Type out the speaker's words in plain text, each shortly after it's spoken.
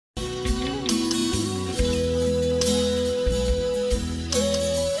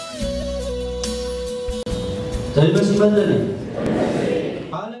जय मसीह बन्दले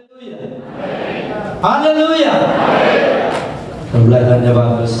हालेलुया हालेलुया प्रभुलाई धन्यवाद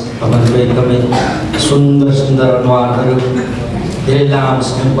होस्। तपाईहरुको एकदमै सुन्दर सुन्दर अनुहारहरू धेरै लामो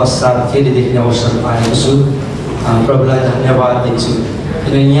समय पश्चात फेरि देख्ने अवसर पाएको छु। प्रभुलाई धन्यवाद दिन्छु।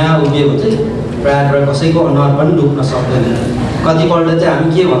 किनकि यहाँ उभिएको चाहिँ प्रायः कसैको अनुहार पनि लुक्न सक्दैन। कतिपल्ट चाहिँ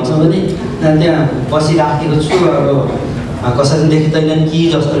हामी के भन्छौँ भने त्यहाँ बसिराखेको छु, अब कसैले देख्दैनन् कि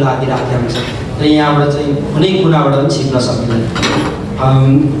जस्तो लागिराखेको हुन्छ र यहाँबाट चाहिँ कुनै कुनाबाट पनि छिप्न सक्दैन।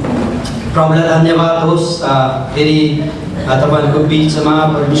 प्रभुलाई धन्यवाद होस्। फेरि तपाईहरुको बिचमा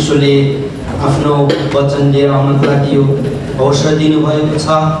परमेश्वरले आफ्नो वचन लिएर आउनको लागि यो अवसर दिनुभएको छ।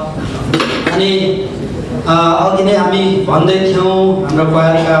 अनि अघि नै हामी भन्दै थियौँ, हाम्रो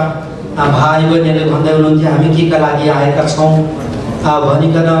परिवारका भाइ बहिनीहरूले भन्दै हुनुहुन्थ्यो हामी केका लागि आएका छौँ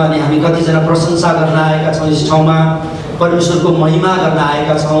भनिकन, अनि हामी कतिजना प्रशंसा गर्न आएका छौँ, यस ठाउँमा परमेश्वरको महिमा गर्न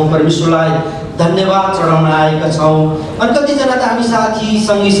आएका छौँ, परमेश्वरलाई धन्यवाद चढाउन आएका छौँ। अनि कतिजना त हामी साथी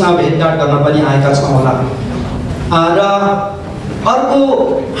सङ्गीसँग भेटघाट गर्न पनि आएका छौँ होला। र अर्को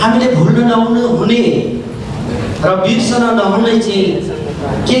हामीले भुल्न नहुने र बिर्सन नहुने चाहिँ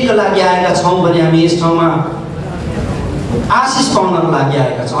केका लागि आएका छौँ भने हामी यस ठाउँमा आशिष पाउनको लागि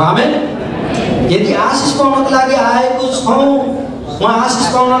आएका छौँ। आमेन। यदि आशिष पाउनको लागि आएको छौँ, म आशिष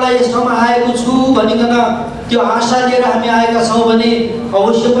पाउनलाई यस ठाउँमा आएको छु भनिकन त्यो आशा लिएर हामी आएका छौँ भने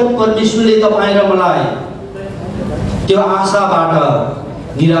अवश्य पनि परमेश्वरले तपाईँ र मलाई त्यो आशाबाट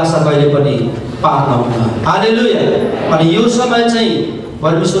निराशा कहिले पनि पार्नुहुन्न। हालेलुया। अनि यो समय चाहिँ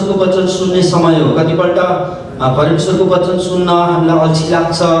परमेश्वरको वचन सुन्ने समय हो। कतिपल्ट परमेश्वरको वचन सुन्न हामीलाई अल्छी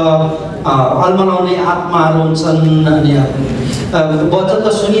लाग्छ, अल्मलाउने आत्माहरू हुन्छन्, अनि वचन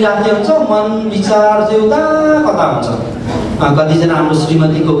त सुनिराख्दै हुन्छ, मन विचार चाहिँ उता कता हुन्छ। कतिजना हाम्रो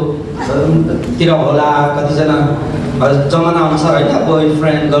श्रीमतीको तिर होला, कतिजना जमाना अनुसार होइन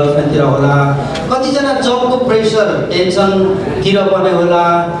बोयफ्रेन्ड गर्लफ्रेन्डतिर होला, कतिजना जबको प्रेसर टेन्सनतिर पनि होला,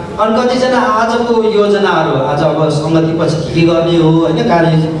 अनि कतिजना आजको योजनाहरू, आज अब सङ्गति पछि के गर्ने हो होइन,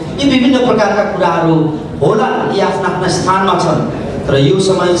 कार्य, यी विभिन्न प्रकारका कुराहरू होला, यी आफ्ना आफ्ना स्थानमा छन्। तर यो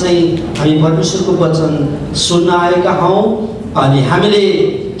समय चाहिँ हामी परमेश्वरको वचन सुन्न आएका हौँ। अनि हामीले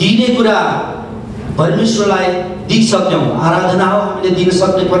दिने कुरा परमेश्वरलाई दिइसक्यौँ। आराधना हो हामीले दिन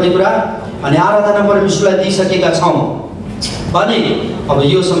सक्ने पर्ने कुरा, अनि आराधना परमेश्वरलाई दिइसकेका छौँ भने अब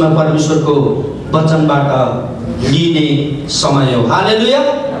यो समय परमेश्वरको वचनबाट लिने समय हो। हालेलुया।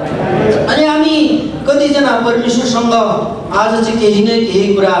 अनि हामी कतिजना परमेश्वरसँग आज चाहिँ केही न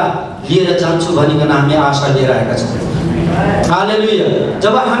केही कुरा लिएर जान्छु भनिकन हामी आशा लिएर आएका छौँ। हालेलुया।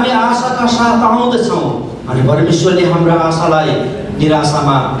 जब हामी आशाका साथ आउँदछौँ अनि परमेश्वरले हाम्रो आशालाई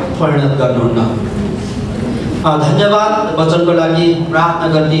निराशामा परिणत गर्नुहुन्न। धन्यवाद वचनको लागि प्रार्थना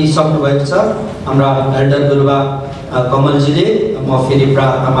गर्दै सक्नुभएको छ हाम्रा एल्डर गुरुबा कमलजीले। म फेरि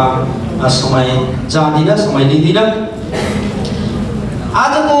प्रार्थनामा समय जाँदिनँ, समय लिँदिनँ।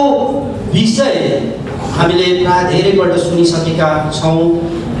 आजको विषय हामीले प्राय धेरैपल्ट सुनिसकेका छौँ,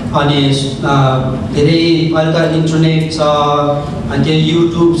 अनि धेरै अहिले त इन्टरनेट छ, अनि त्यो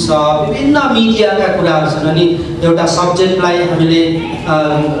युट्युब छ, विभिन्न मिडियाका कुराहरू छन्। अनि एउटा सब्जेक्टलाई हामीले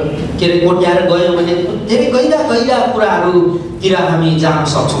के अरे कोट्याएर गयौँ भने धेरै गहिरा गहिरा कुराहरूतिर हामी जान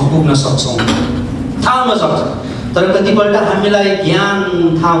सक्छौँ, पुग्न सक्छौँ, थाहा हुन सक्छ। तर कतिपल्ट हामीलाई ज्ञान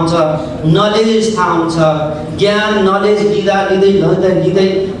थाहा हुन्छ, नलेज थाहा हुन्छ। ज्ञान नलेज लिँदा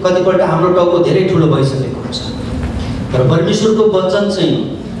कतिपल्ट हाम्रो टाउको धेरै ठुलो भइसकेको हुन्छ। तर परमेश्वरको वचन चाहिँ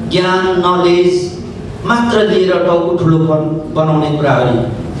ज्ञान नलेज मात्र लिएर टाउको ठुलो बनाउने कुरा होइन,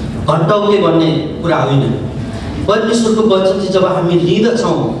 घन्टौके भन्ने कुरा होइन। परमेश्वरको वचन चाहिँ जब हामी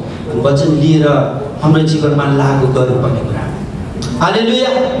लिँदछौँ, वचन लिएर हाम्रो जीवनमा लागू गर्नुपर्ने कुरा। हालेलुया।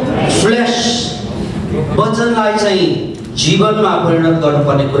 फ्लेश वचनलाई चाहिँ जीवनमा परिणत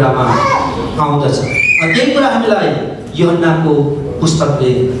गर्नुपर्ने कुरामा आउँदछ। त्यही कुरा हामीलाई यूहन्नाको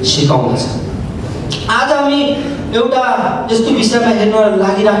पुस्तकले सिकाउँदछ। आज हामी एउटा यस्तो विषयमा हेर्न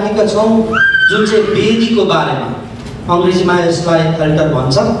लागिराखेका छौँ जुन चाहिँ वेदीको बारेमा। अङ्ग्रेजीमा यसलाई एल्टर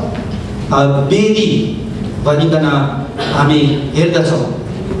भन्छ, वेदी भनिकन हामी हेर्दछौँ।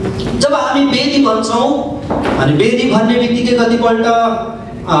 जब हामी वेदी भन्छौँ, अनि वेदी भन्ने बित्तिकै कतिपल्ट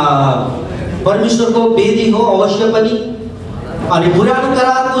परमेश्वरको वेदी हो अवश्य पनि। अनि पुरानो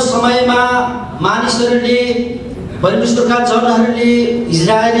करारको समयमा मानिसहरूले, परमेश्वरका जनहरूले,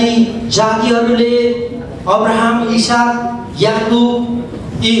 इजरायली जातिहरूले, अब्राहम, इसाक, याकुब,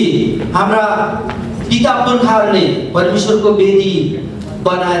 यी हाम्रा पिता पुर्खाहरूले परमेश्वरको वेदी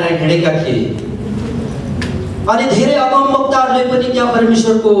बनाएर हिँडेका थिए। अनि धेरै अगमवक्ताहरूले पनि त्यहाँ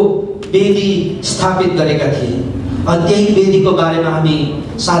परमेश्वरको वेदी स्थापित गरेका थिए। अनि त्यही वेदीको बारेमा हामी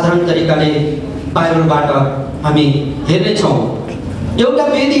साधारण तरिकाले बाइबलबाट हामी हेर्नेछौँ। एउटा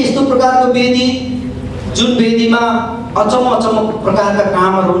वेदी यस्तो प्रकारको वेदी जुन वेदीमा अचम्म प्रकारका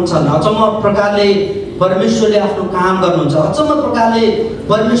कामहरू हुन्छन्, अचम्म प्रकारले परमेश्वरले आफ्नो काम गर्नुहुन्छ, अचम्म प्रकारले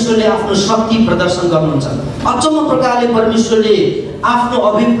परमेश्वरले आफ्नो शक्ति प्रदर्शन गर्नुहुन्छ, अचम्म प्रकारले परमेश्वरले आफ्नो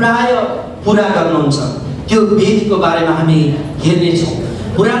अभिप्राय पुरा गर्नुहुन्छ। त्यो वेदीको बारेमा हामी हेर्नेछौँ।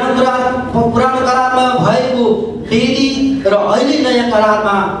 पुरानो करारमा भएको वेदी र अहिले नयाँ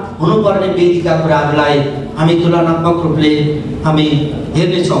करारमा हुनुपर्ने वेदीका कुराहरूलाई हामी तुलनात्मक रूपले हामी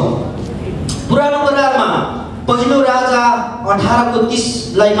हेर्नेछौँ। पुरानो करारमा पहिलो राजा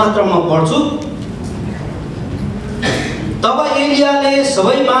 18:30 मात्र म पढ्छु। तब एलियाले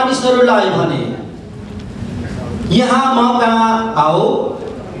सबै मानिसहरूलाई भने, यहाँ म कहाँ आओ।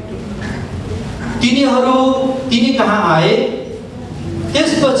 तिनी कहाँ आए।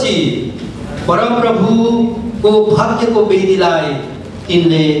 त्यसपछि परमप्रभुको भक्तको वेदीलाई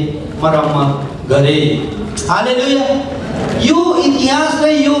तिनले मरम्मत गरे। हालेलुया। यो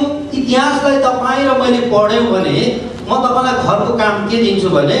इतिहासलाई तपाईँ र मैले पढ्यौँ भने म तपाईँलाई घरको काम के दिन्छु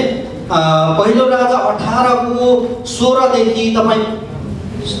भने पहिलो राजा 18:16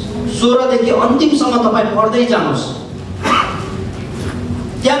 देखि अन्तिमसम्म तपाईँ पढ्दै जानुहोस्।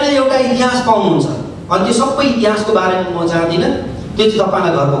 त्यहाँनिर एउटा इतिहास पाउनुहुन्छ। अनि त्यो सबै इतिहासको बारेमा म जान्दिनँ, त्यो चाहिँ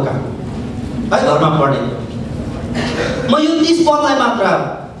तपाईँलाई घरको काम है, घरमा पढ्ने। म यो 30 पदलाई मात्र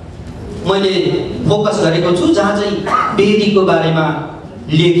मैले फोकस गरेको छु, जहाँ चाहिँ वेदीको बारेमा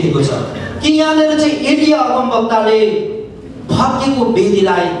लेखेको छ कि यहाँनिर चाहिँ एलिया अगमवक्ताले भाग्यको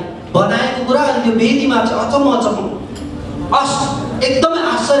वेदीलाई बनाएको कुरा, अनि त्यो वेदीमा चाहिँ अचम्म एकदमै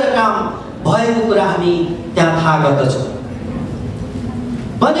आश्चर्य काम भएको कुरा हामी त्यहाँ थाहा गर्दछौँ।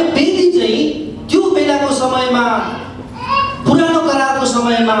 भने वेदी चाहिँ त्यो बेलाको समयमा, पुरानो करारको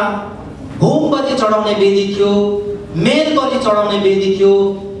समयमा होम बलि चढाउने वेदी थियो, मेल बलि चढाउने वेदी थियो,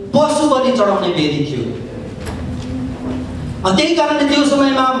 पशु बलि चढाउने वेदी थियो। अनि त्यही कारणले त्यो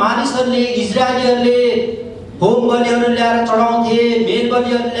समयमा मानिसहरूले, इजरायलीहरूले होम बलिहरू ल्याएर चढाउँथे, मेल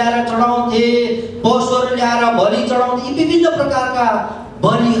बलिहरू ल्याएर चढाउँथे, पशुहरू ल्याएर बलि चढाउँथे। यी विभिन्न प्रकारका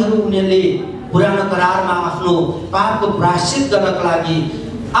बलिहरू उनीहरूले पुरानो करारमा आफ्नो पापको प्रायश्चित गर्नका लागि,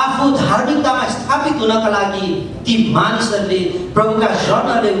 आफू धार्मिकतामा स्थापित हुनका लागि ती मानिसहरूले, प्रभुका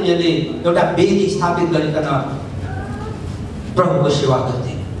जनहरूले उनीहरूले एउटा वेदी स्थापित गरिकन प्रभुको सेवा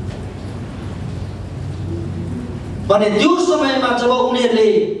गर्थे। भने त्यो समयमा जब उनीहरूले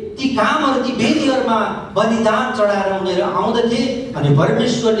ती कामहरू, ती वेदीहरूमा बलिदान चढाएर उनीहरू आउँदथे अनि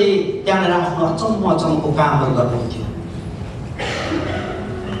परमेश्वरले त्यहाँनिर आफ्नो अचम्मको कामहरू गर्नुहुन्थ्यो।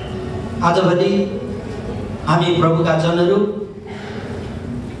 आजभोलि हामी प्रभुका जनहरू,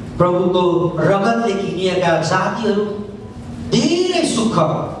 प्रभुको रगतले किनिएका जातिहरू धेरै सुख,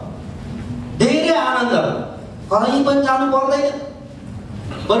 धेरै आनन्द, कहीँ पनि जानु पर्दैन।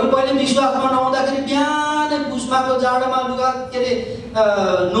 बरु पहिले विश्वासमा नहुँदाखेरि बिहानै पुष्पाको जाडोमा लुगा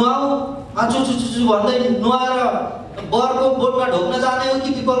नुहाऊ चुचु भन्दै नुहाएर बरको बोटमा ढोक्न जाने हो कि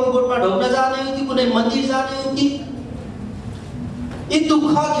पिपलको बोटमा ढोक्न जाने हो कि कुनै मन्दिर जाने हो कि। यी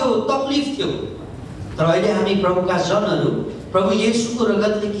दुःख थियो, तकलिफ थियो। तर अहिले हामी प्रभुका जनहरू, प्रभु येशूको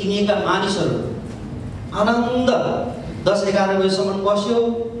रगतले किनिएका मानिसहरू आनन्द 10-11 बजेसम्म बस्यो,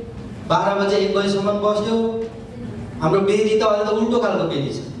 12 बजे 1 बजेसम्म बस्यो। हाम्रो वेदी त अहिले त उल्टो खालको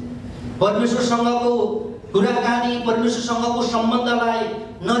वेदी छ। परमेश्वरसँगको कुराकानी, परमेश्वरसँगको सम्बन्धलाई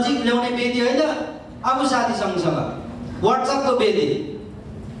नजिक ल्याउने वेदी होइन, आफू साथीसँगसँग व्हाट्सएपको वेदी,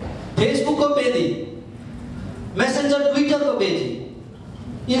 फेसबुकको वेदी, मेसेन्जर ट्विटरको वेदी,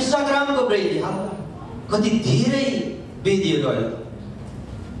 इन्स्टाग्रामको वेदी, कति धेरै वेदीहरू आयो।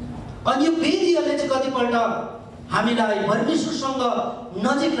 अनि यो वेदीहरूले चाहिँ कतिपल्ट हामीलाई परमेश्वरसँग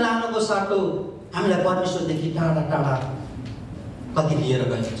नजिक लानको साटो हामीलाई परमेश्वरदेखि टाढा टाढा कति लिएर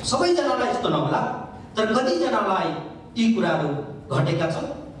गएको छ। सबैजनालाई यस्तो नहोला, तर कतिजनालाई यी कुराहरू घटेका छन्।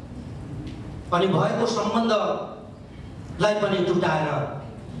 अनि भएको सम्बन्धलाई पनि टुटाएर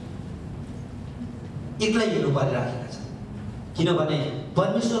एक्लै हिँड्नु परिराखेका छन्। किनभने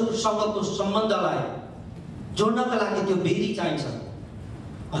परमेश्वरसँगको सम्बन्धलाई जोड्नका लागि त्यो वेदी चाहिन्छ।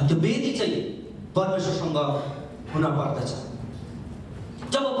 अनि त्यो वेदी चाहिँ परमेश्वरसँग हुन पर्दछ।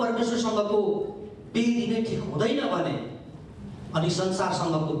 जब परमेश्वरसँगको वेदी नै ठिक हुँदैन भने अनि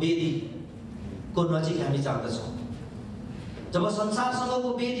संसारसँगको वेदीको नजिक हामी जाँदछौँ। जब संसारसँगको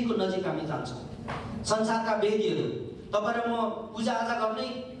वेदीको नजिक हामी जान्छौँ, संसारका वेदीहरू, तपाईँ र म पूजाआजा गर्नै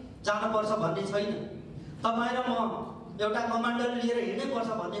जानुपर्छ भन्ने छैन। तपाईँ र म एउटा कमान्डर लिएर हिँड्नै पर्छ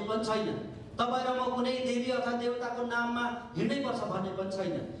भन्ने पनि छैन। तपाईँ र म कुनै देवी अथवा देवताको नाममा हिँड्नै पर्छ भन्ने पनि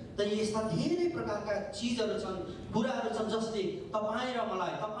छैन। तर यस्ता धेरै प्रकारका चिजहरू छन्, कुराहरू छन् जसले तपाईँ र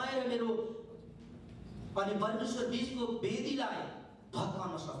मलाई, तपाईँ र मेरो अनि परमेश्वर बीचको वेदीलाई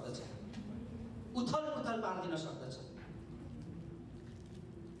भत्काउन सक्दछ, उथल पुथल पारिदिन सक्दछ।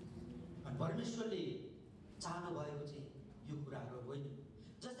 परमेश्वरले चाहनु भएको चाहिँ यो कुराहरू होइन।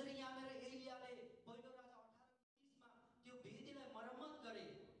 जसरी यहाँनिर एलियाले पहिलो राजा 18:30 मा त्यो वेदीलाई मर्मत गरे,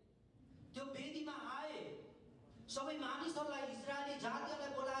 त्यो वेदीमा आए, सबै मानिसहरूलाई इस्रायली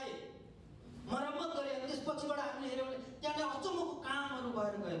जातिहरूलाई बोलाए, मर्मत गरे। अनि त्यसपछिबाट हामीले हेर्यौँ भने त्यहाँ अचम्मको कामहरू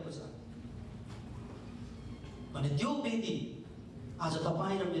भएर गएको छ। भने त्यो वेदी आज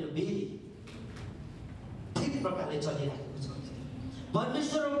तपाईँ र मेरो वेदी ठिक प्रकारले चलिरहेको छ।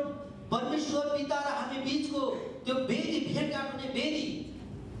 परमेश्वर पिता र हामी बीचको त्यो वेदी, भेटघाट हुने वेदी,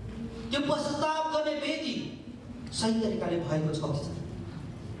 त्यो पश्चाताप गर्ने वेदी सही तरिकाले भएको छ कि छैन,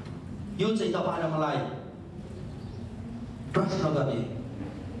 यो चाहिँ तपाईँ र मलाई प्रश्न गर्ने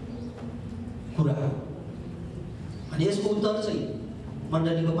कुरा हो। अनि यसको उत्तर चाहिँ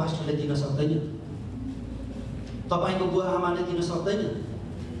मण्डलीको पास्टरले दिन सक्दैन, तपाईँको बुवा आमाले दिन सक्दैन,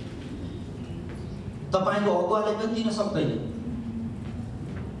 तपाईँको अगुवाले पनि दिन सक्दैन।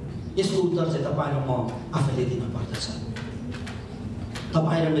 यसको उत्तर चाहिँ तपाईँ र म आफैले दिन पर्दछ।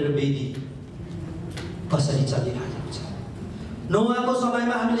 तपाईँ र मेरो वेदी कसरी चलिरहेको छ? नोआको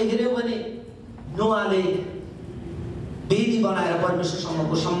समयमा हामीले हेर्यौँ भने नोआले वेदी बनाएर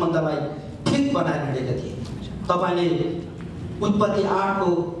परमेश्वरसँगको सम्बन्धलाई ठिक बनाएर हिँडेका थिए। तपाईँले उत्पत्ति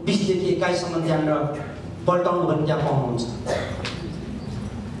 8:20 देखि 21 सम्म त्यहाँनिर पल्टाउनु भने त्यहाँ पाउनुहुन्छ।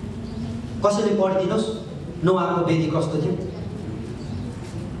 कसैले पढिदिनुहोस् नोआको वेदी कस्तो थियो।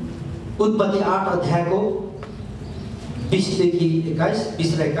 उत्पत्ति 8:20 देखि 21,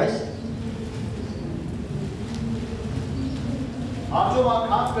 20 र 21।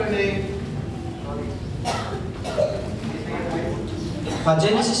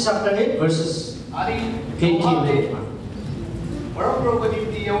 Genesis chapter 8 verses 18. परमप्रभुको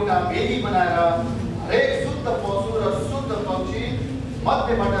निम्ति एउटा वेदी बनाएर हरेक शुद्ध पशु र शुद्ध पक्षी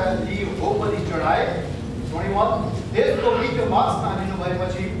मध्येबाट लिई होमबलि चढाए। 21 त्यसको मिठो मांस लिनु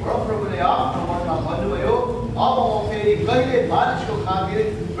भएपछि परमप्रभुले आफ्नो मनमा भन्नुभयो, अब म फेरि कहिले मानिसको खातिर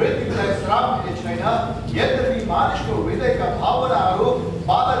पृथ्वीलाई श्राप दिने छैन। यद्यपि मानिसको हृदयका भावनाहरू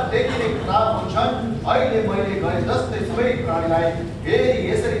बादलदेखि नै खराब हुन्छन्, अहिले मैले गरे जस्तै सबै प्राणीलाई फेरि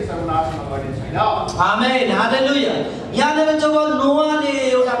यसरी सर्वनाश गर्ने छैन। आमेन, हालेलुया। यहाँनिर जब नोआले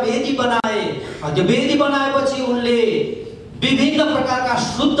एउटा वेदी बनाए, त्यो वेदी बनाएपछि उनले विभिन्न प्रकारका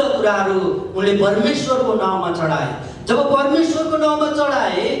शुद्ध कुराहरू उनले परमेश्वरको नाउँमा चढाए। जब परमेश्वरको नाउँमा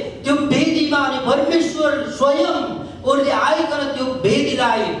चढाए त्यो वेदीमा, अनि परमेश्वर स्वयं उनले आइकन त्यो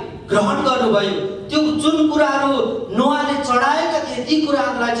वेदीलाई ग्रहण गर्नुभयो। त्यो जुन कुराहरू नोआले चढाएका थिए ती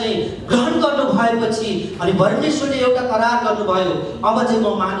कुराहरूलाई चाहिँ ग्रहण गर्नु भएपछि अनि परमेश्वरले एउटा करार गर्नुभयो, अब चाहिँ म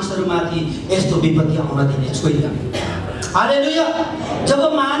मानिसहरूमाथि यस्तो विपत्ति आउन दिने छुइन। हालेलुया। जब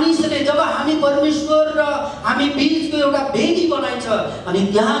मानिसले, जब हामी परमेश्वर र हामी बीचको एउटा वेदी बनाइन्छ अनि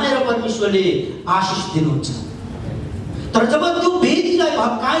त्यहाँनिर परमेश्वरले आशिष दिनुहुन्छ। तर जब त्यो वेदीलाई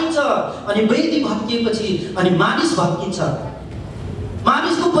भत्काइन्छ अनि वेदी भत्किएपछि अनि मानिस भत्किन्छ,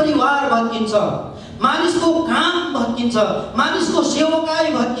 मानिसको परिवार भत्किन्छ, मानिसको काम भत्किन्छ, मानिसको सेवकाई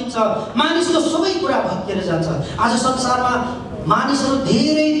भत्किन्छ, मानिसको सबै कुरा भत्केर जान्छ। आज संसारमा मानिसहरू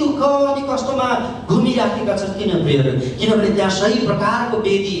धेरै दुःख अनि कष्टमा घुमिराखेका छन्। किन प्रियहरू? किनभने त्यहाँ सही प्रकारको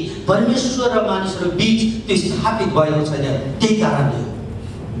वेदी परमेश्वर र मानिसहरू बीच त्यो स्थापित भएको छैन। त्यही कारणले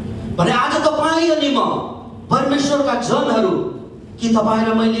भने आज तपाईँ अनि म परमेश्वरका जनहरू, कि तपाईँ र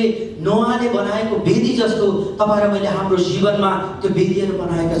मैले नोआले बनाएको वेदी जस्तो तपाईँ र मैले हाम्रो जीवनमा त्यो वेदीहरू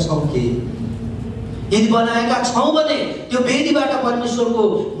बनाएका छौँ कि? यदि बनाएका छौँ भने त्यो वेदीबाट परमेश्वरको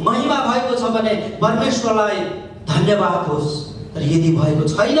महिमा भएको छ भने परमेश्वरलाई धन्यवाद होस्। तर यदि भएको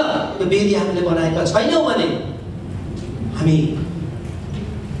छैन, त्यो वेदी हामीले बनाएका छैनौँ भने हामी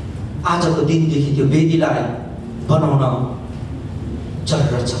आजको दिनदेखि त्यो वेदीलाई बनाउन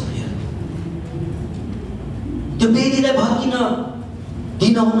जरुरत छ। त्यो वेदीलाई भत्किन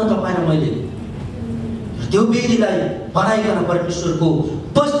दिनुहुन तपाईँ र मैले, त्यो वेदीलाई बनाइकन परमेश्वरको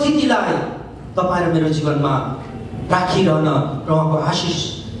उपस्थितिलाई तपाईँ र मेरो जीवनमा राखिरहन र उहाँको आशिष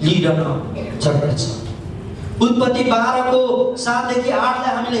लिइरहन जरुरत छ। उत्पत्ति 12:7 देखि 8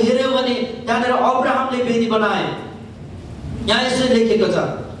 हामीले हेर्यौँ भने त्यहाँनिर अब्राहमले वेदी बनाए। यहाँ यसरी लेखेको छ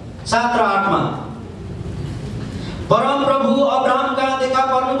 7 र 8 मा, परमप्रभु अब्राहम कहाँ देखा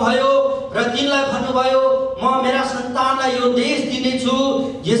पर्नुभयो र तिनलाई भन्नुभयो, म मेरा सन्तानलाई यो देश दिनेछु।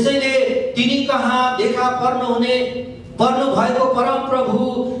 यसैले तिनी कहाँ देखा पर्नु भएको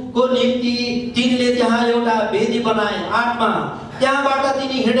परमप्रभुको निम्ति तिनले त्यहाँ एउटा वेदी बनाए। 8 मा, त्यहाँबाट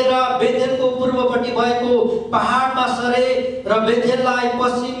तिनी हिँडेर बेथेलको पूर्वपट्टि भएको पहाडमा सरे र बेथेललाई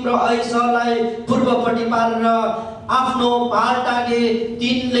पश्चिम र ऐसलाई पूर्वपट्टि पारेर आफ्नो पाल टागे।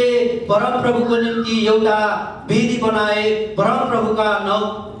 तिनले परमप्रभुको निम्ति एउटा वेदी बनाए, परमप्रभुका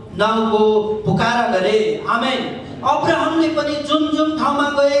नाउँको पुकारा गरे। आमेन। अब्राहमले पनि जुन जुन ठाउँमा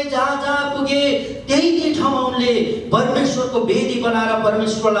गए, जहाँ जहाँ पुगे, त्यही ठाउँमा उनले परमेश्वरको वेदी बनाएर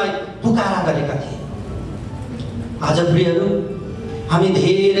परमेश्वरलाई पुकारा गरेका थिए। आज प्रियहरू, हामी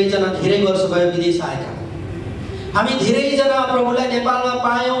धेरैजना धेरै वर्ष भयो विदेश आएका, हामी धेरैजना प्रभुलाई नेपालमा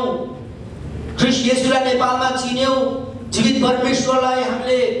पायौँ, ख्रीष्ट येशूलाई नेपालमा चिन्यौँ, जीवित परमेश्वरलाई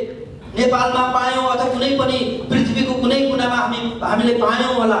हामीले नेपालमा पायौँ अथवा कुनै पनि पृथ्वीको कुनै कुनामा हामीले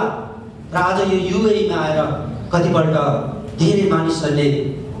पायौँ होला। र आज यो युएईमा आएर कतिपल्ट धेरै मानिसहरूले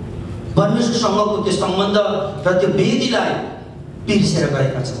परमेश्वरसँगको त्यो सम्बन्ध र त्यो वेदीलाई बिर्सेर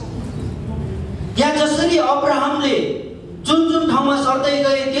गएका छन्। यहाँ जसरी अब्राहमले जुन जुन ठाउँमा सर्दै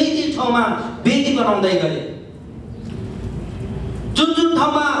गए, त्यही ठाउँमा वेदी बनाउँदै गए, जुन जुन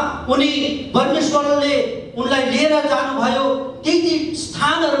ठाउँमा उनी परमेश्वरले उनलाई लिएर जानुभयो, त्यही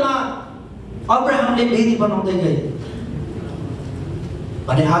स्थानहरूमा अब्राहमले वेदी बनाउँदै गए।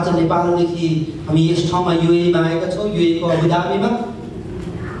 भने आज नेपालदेखि हामी यस ठाउँमा युएईमा आएका छौँ, युएईको अबुधाबीमा।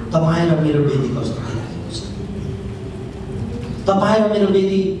 तपाईँ र मेरो वेदी कस्तो भइरहेको छ? तपाईँ र मेरो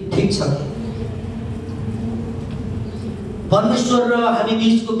वेदी ठिक छ कि? परमेश्वर र हामी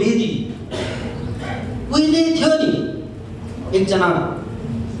बीचको वेदी उहिले थियो नि। एकजना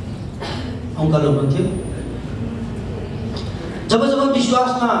अङ्कल हुनुहुन्थ्यो, जब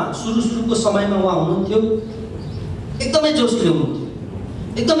विश्वासमा सुरुको समयमा उहाँ हुनुहुन्थ्यो, एकदमै जोसले हुनुहुन्थ्यो,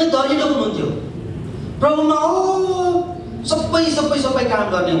 एकदमै दरिलो हुनुहुन्थ्यो, प्रभुमा सबै काम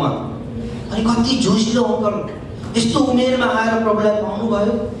गर्ने उहाँ। अनि कति जोसिलो अङ्कल, यस्तो उमेरमा आएर प्रभुलाई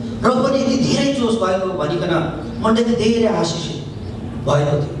पाउनुभयो र पनि यति धेरै जोस भएको भनिकन मण्डली धेरै आशिषित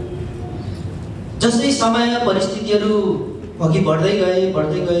भएको थियो। जसै समय परिस्थितिहरू अघि बढ्दै गए,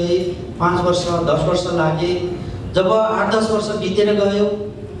 5 वर्ष 10 वर्ष लागे, जब 8-10 वर्ष बितेर गयो,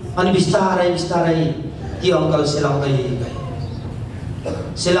 अनि बिस्तारै ती अङ्कल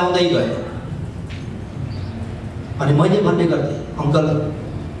सेलाउँदै गए। अनि मैले भन्ने गर्थेँ, अङ्कल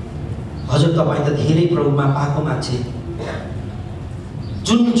हजुर तपाईँ त धेरै प्रभुमा पाएको मान्छे,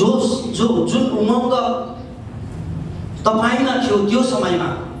 जुन जोस जुन उमङ्ग तपाईँमा थियो त्यो समयमा,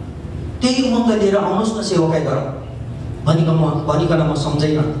 त्यही उमङ्ग लिएर आउनुहोस् न, सेवाकाई गरौँ भनिकन म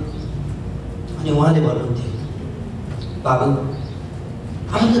सम्झैन। अनि उहाँले भन्नुहुन्थ्यो, बाबु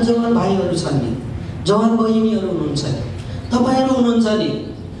हामी त जवान भाइहरू छन् नि, जवान बहिनीहरू हुनुहुन्छ नि, तपाईँहरू हुनुहुन्छ नि,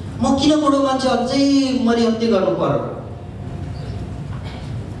 म किन बुढो मान्छे अझै मरिहत्ते गर्नु पर्यो?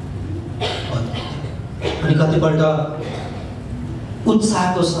 अनि कतिपल्ट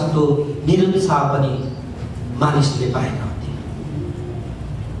उत्साहको साथो निरुत्साह पनि मानिसले पाएका हुन्थे।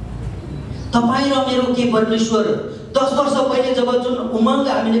 तपाईँ र मेरो के परमेश्वर 10 वर्ष पहिले जब जुन उमङ्ग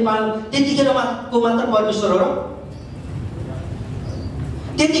हामीले पायौँ, त्यतिखेरको मात्र परमेश्वर हो र?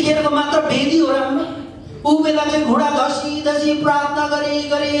 त्यतिखेरको मात्र वेदी हो र? ऊ बेला चाहिँ घोडा धसी प्रार्थना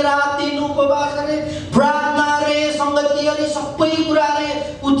गरे, रात दिन उपवास गरे, प्रार्थना रे, सङ्गति अरे, सबै कुरा अरे,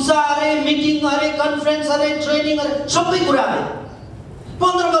 उत्साह अरे, मिटिङ अरे, कन्फरेन्स अरे, ट्रेनिङ अरे, सबै कुरा अरे।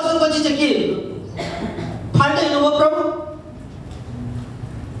 15 वर्षपछि चाहिँ के फाल्टै हुनुभयो प्रभु?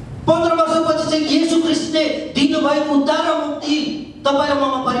 15 वर्षपछि चाहिँ येशू ख्रीष्टले दिनुभएको उद्धार र मुक्ति तपाईँ र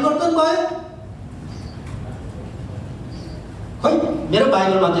ममा परिवर्तन भयो? खै, मेरो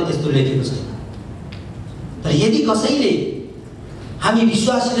बाइबलमा चाहिँ त्यस्तो लेखेको छैन। तर यदि कसैले, हामी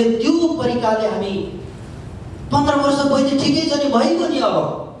विश्वासीले त्यो परिकारले हामी 15 वर्ष पहिले ठिकै छ नि, भइगयो नि,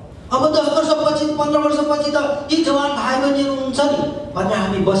 अब 10 वर्षपछि 15 वर्षपछि त यी जवान भाइ बहिनीहरू हुन्छ नि भनेर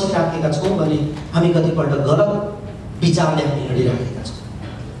हामी बसिराखेका छौँ भने हामी कतिपल्ट गलत विचारले हामी हिँडिराखेका छौँ।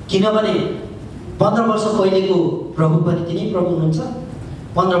 किनभने 15 वर्ष पहिलेको प्रभु पनि तिनै प्रभु हुनुहुन्छ,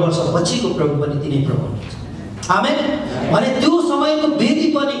 15 वर्ष पछिको प्रभु पनि तिनै प्रभु हुनुहुन्छ। आमेन। भने त्यो समयको वेदी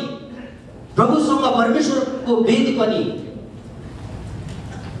पनि प्रभुसँग, परमेश्वरको वेदी पनि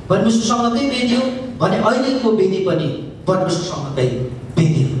परमेश्वरसँगकै वेदी हो भने अहिलेको वेदी पनि परमेश्वरसँगकै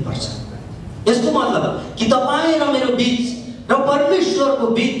वेदी हुनुपर्छ। यसको मतलब कि तपाईँ र मेरो बीच र परमेश्वरको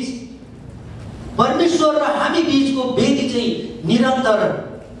बीच, परमेश्वर र हामी बीचको वेदी चाहिँ निरन्तर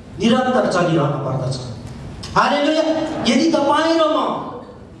चलिरहनु पर्दछ। हालेलुया। यदि तपाईँ र म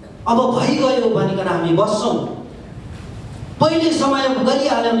अब भइगयो भनिकन हामी बस्छौँ, पहिले समय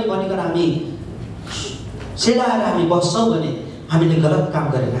गरिहाल्यौँ नि भनिकन हामी सेलाएर हामी बस्छौँ भने हामीले गलत काम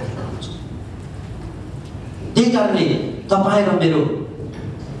गरिराखेका हुन्छौँ। त्यही कारणले तपाईँ र मेरो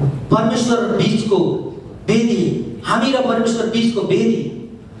परमेश्वर बीचको वेदी, हामी र परमेश्वर बीचको वेदी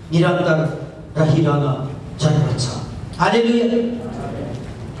निरन्तर रहिरहन जरुरत छ। हालेलुया।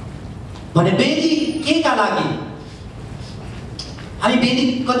 भने वेदी के का लागि, हामी वेदी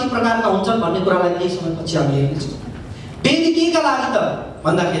कति प्रकारका हुन्छन् भन्ने कुरालाई केही समयपछि हामी हेर्नेछौँ। वेदी के का लागि त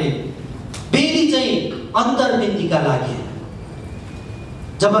भन्दाखेरि, वेदी चाहिँ अन्तर्वेदीका लागि।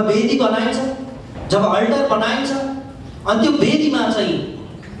 जब वेदी बनाइन्छ, जब अल्टर बनाइन्छ अनि त्यो वेदीमा चाहिँ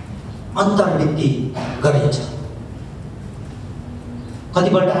अन्तर्वृत्ति गरिन्छ।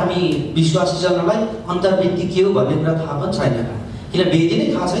 कतिपल्ट हामी विश्वासीजनलाई अन्तर्वृत्ति के हो भन्ने कुरा थाहा पनि छैन, किन वेदी नै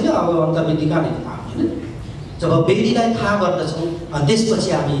थाहा छैन, अब अन्तर्वृत्ति कहाँनिर थाहा होइन। जब वेदीलाई थाहा गर्दछौँ अनि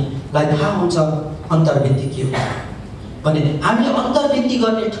त्यसपछि हामीलाई थाहा हुन्छ अन्तर्वृत्ति के हो भने हामीले अन्तर्वृत्ति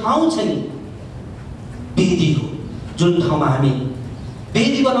गर्ने ठाउँ चाहिँ वेदी हो। जुन ठाउँमा हामी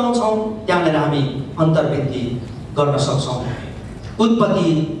वेदी बनाउँछौँ त्यहाँनिर हामी अन्तर्वृत्ति गर्न सक्छौँ। उत्पत्ति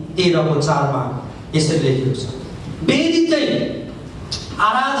 13:4 यसरी लेखेको छ, वेदी चाहिँ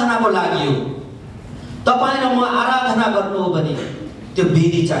आराधनाको लागि हो। तपाईँ र म आराधना गर्नु हो भने त्यो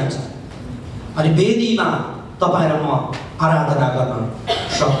वेदी चाहिन्छ अनि वेदीमा तपाईँ र म आराधना गर्न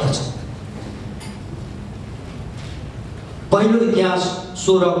सक्दछौँ। पहिलो इतिहास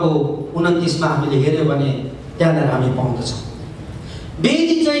 16:29 हामीले हेर्यो भने त्यहाँनिर हामी पाउँदछौँ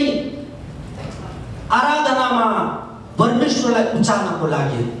वेदी चाहिँ आराधनामा परमेश्वरलाई उचाल्नको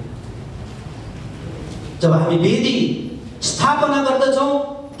लागि। जब हामी वेदी स्थापना गर्दछौँ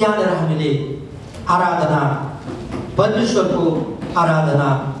त्यहाँनिर हामीले आराधना, परमेश्वरको आराधना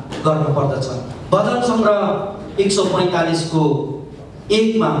गर्न पर्दछ। भजन सङ्ग्रह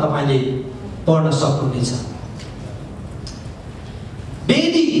 145:1 तपाईँले पढ्न सक्नुहुनेछ।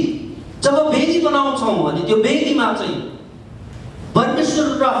 वेदी, जब वेदी बनाउँछौँ अनि त्यो वेदीमा चाहिँ परमेश्वर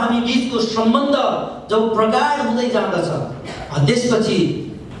र हामी बीचको सम्बन्ध जब प्रगाढ हुँदै जाँदछ त्यसपछि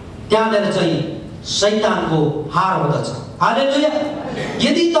त्यहाँनिर चाहिँ शैतानको हार हुँदछ। हालेलुया।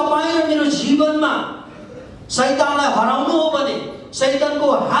 यदि तपाईँ र मेरो जीवनमा शैतानलाई हराउनु हो भने, शैतानको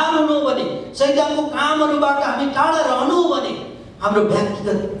हार हुनु हो भने, शैतानको कामहरूबाट हामी टाढा रहनु हो भने हाम्रो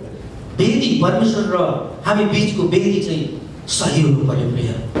व्यक्तिगत वेदी, परमेश्वर र हामी बीचको वेदी चाहिँ सही हुनु पर्यो प्रिय।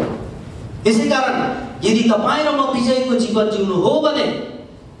 यसै कारण यदि तपाईँ र म विजयको जीवन जिउनु हो भने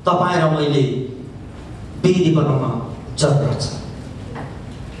तपाईँ र मैले वेदी बनाउन जरुरत छ।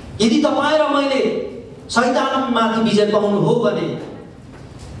 यदि तपाईँ र मैले शैतानमाथि विजय पाउनु हो भने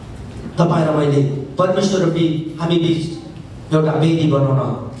तपाईँ र मैले परमेश्वर र हामी बीच एउटा वेदी बनाउन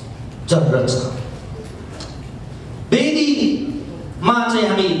जरुरत छ। वेदीमा चाहिँ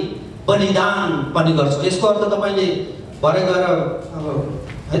हामी बलिदान पनि गर्छौँ। यसको अर्थ तपाईँले भरे गएर अब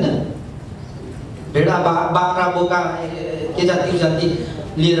होइन भेडा बाख्रा बोका के जाति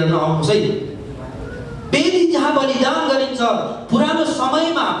लिएर नआउनुहोस् है। वेदी जहाँ बलिदान गरिन्छ, पुरानो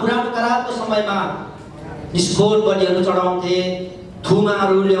समयमा, पुरानो करारको समयमा निष्ठोर बलिहरू चढाउँथे,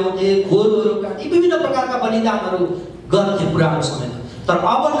 थुमाहरू ल्याउँथे, गोरुहरू काटे, विभिन्न प्रकारका बलिदानहरू गर्थे पुरानो समयमा। तर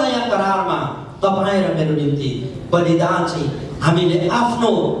अब नयाँ करारमा तपाईँ र मेरो निम्ति बलिदान चाहिँ हामीले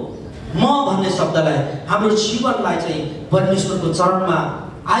आफ्नो म भन्ने शब्दलाई, हाम्रो जीवनलाई चाहिँ परमेश्वरको चरणमा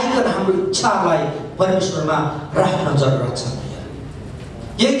आइकन हाम्रो इच्छालाई परमेश्वरमा राख्न जरुरत छ।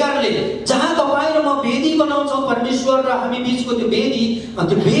 यही कारणले जहाँ तपाईँ र म वेदी बनाउँछौँ परमेश्वर र हामी बीचको त्यो वेदी,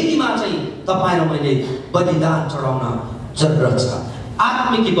 त्यो वेदीमा चाहिँ तपाईँ र मैले बलिदान चढाउन जरुरत छ।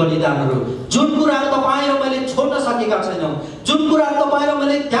 आत्मिक बलिदानहरू, जुन कुराहरू तपाईँ र मैले छोड्न सकेका छैनौँ, जुन कुराहरू तपाईँ र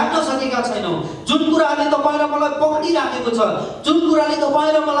मैले त्याग्न सकेका छैनौँ, जुन कुराहरूले तपाईँ र मलाई पक्रिराखेको छ, जुन कुराले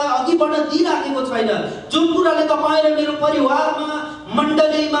तपाईँ र मलाई अघि बढ्न दिइराखेको छैन, जुन कुराले तपाईँ र मेरो परिवारमा,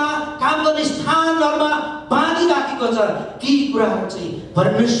 मण्डलीमा, काम गर्ने स्थानहरूमा बाँधिराखेको छ, ती कुराहरू चाहिँ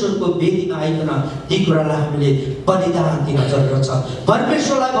परमेश्वरको वेदीमा आइकन ती कुरालाई हामीले बलिदान दिन जरुरत छ।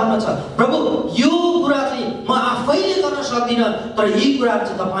 परमेश्वरलाई भन्न छ, प्रभु यो कुरा चाहिँ म आफैले गर्न सक्दिनँ, तर यी कुराहरू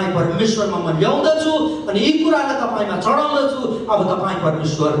चाहिँ तपाईँ परमेश्वरमा म ल्याउँदछु अनि यी कुरालाई तपाईँमा चढाउँदछु। अब तपाईँ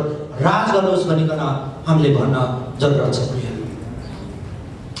परमेश्वर राज गर्नुहोस् भनिकन हामीले भन्न जरुरत छ प्रिय।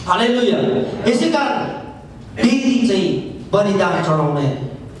 हालेलुया। यसै कारण वेदी चाहिँ बलिदान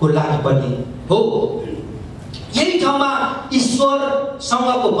चढाउनेको लागि पनि हो। यही ठाउँमा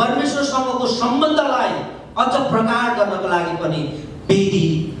ईश्वरसँगको, परमेश्वरसँगको सम्बन्धलाई अझ प्रगाढ गर्नको लागि पनि वेदी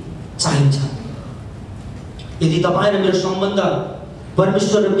चाहिन्छ। यदि तपाईँ र मेरो सम्बन्ध,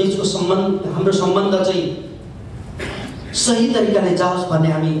 परमेश्वर र बीचको सम्बन्ध, हाम्रो सम्बन्ध चाहिँ सही तरिकाले जाओस्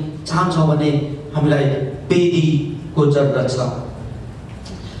भन्ने हामी चाहन्छौँ भने हामीलाई वेदीको जरुरत छ।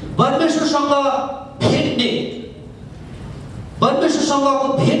 परमेश्वरसँग भेट्ने, परमेश्वरसँगको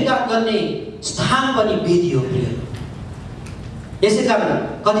भेटघाट गर्ने स्थान पनि वेदी हो प्रिय। यसै कारण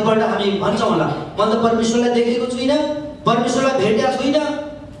कतिपल्ट हामी भन्छौँ होला, म त परमेश्वरलाई देखेको छुइनँ, परमेश्वरलाई भेटेको छुइनँ,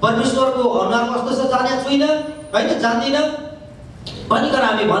 परमेश्वरको अनुहार कस्तो छ जानेको छुइनँ, होइन जान्दिनँ भनिकन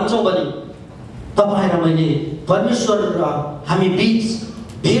हामी भन्छौँ भने तपाईँ र मैले परमेश्वर र हामी बीच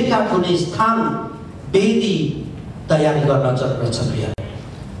भेटघाट हुने स्थान वेदी तयारी गर्न जरुरत छ प्रिय।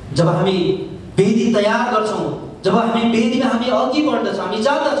 जब हामी वेदी तयार गर्छौँ, जब हामी वेदीमा हामी अघि बढ्दछौँ, हामी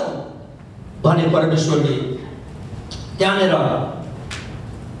जाँदछौँ भने परमेश्वरले त्यहाँनिर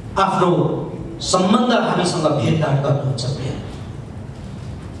आफ्नो सम्बन्ध हामीसँग भेटघाट गर्नुहुन्छ प्रिय।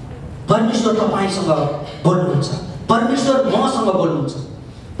 परमेश्वर तपाईसँग बोल्नुहुन्छ, परमेश्वर मसँग बोल्नुहुन्छ,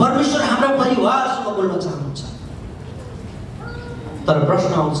 परमेश्वर हाम्रो परिवारसँग बोल्न चाहनुहुन्छ। तर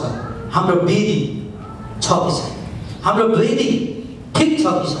प्रश्न आउँछ, हाम्रो वेदी छ कि छैन? हाम्रो वेदी ठिक छ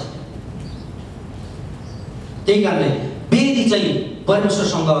कि छैन? त्यही कारणले वेदी चाहिँ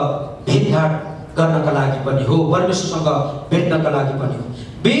परमेश्वरसँग भेटघाट गर्नका लागि पनि हो, परमेश्वरसँग भेट्नका लागि पनि हो।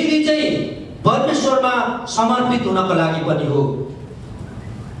 वेदी चाहिँ परमेश्वरमा समर्पित हुनको लागि पनि हो।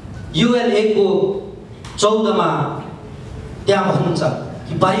 युएल 1 को 14 मा त्यहाँ भन्छ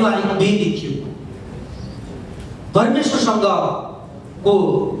कि पारिवारिक वेदी थियो। परमेश्वरसँगको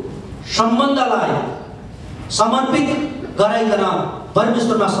सम्बन्धलाई समर्पित गराइकन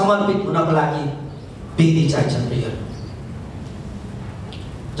परमेश्वरमा समर्पित हुनको लागि वेदी चाहिन्छ प्रिय।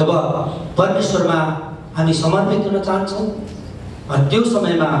 जब परमेश्वरमा हामी समर्पित हुन चाहन्छौँ अनि त्यो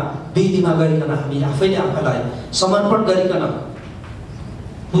समयमा वेदीमा गइकन हामी आफैले आफैलाई समर्पण गरिकन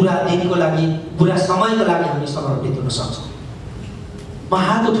पुरा दिनको लागि, पुरा समयको लागि हामी समर्पित हुन सक्छौँ। म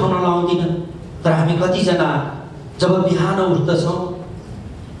हात उठाउन लाउँदिनँ, तर हामी कतिजना जब बिहान उठ्दछौँ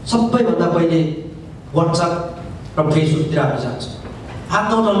सबैभन्दा पहिले व्हाट्सएप र फेसबुकतिर हामी जान्छौँ।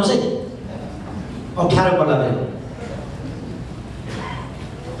 हात नउठाउनुहोस् है, अप्ठ्यारो पर्ला मेरो।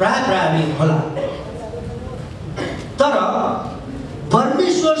 प्राय हामी होला। तर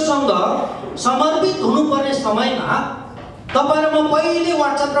परमेश्वरसँग समर्पित हुनुपर्ने समयमा तपाईँ र म पहिले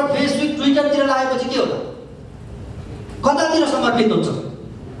व्हाट्सएप र फेसबुक ट्विटरतिर लागेपछि के होला? कतातिर समर्पित हुन्छ?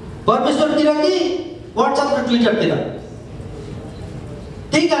 परमेश्वरतिर कि व्हाट्सएप र ट्विटरतिर?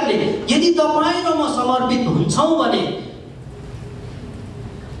 त्यही कारणले यदि तपाईँ र म समर्पित हुन्छौँ भने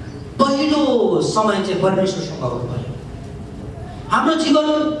पहिलो समय चाहिँ परमेश्वरसँग हुनु पर्यो। हाम्रो जीवन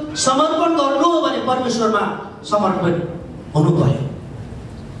समर्पण गर्नु हो भने परमेश्वरमा समर्पण हुनु पर्यो।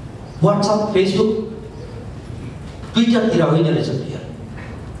 व्हाट्सएप, फेसबुक, ट्विटरतिर होइन रहेछ प्रिय।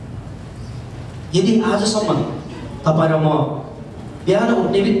 यदि आजसम्म तपाईँ र म बिहान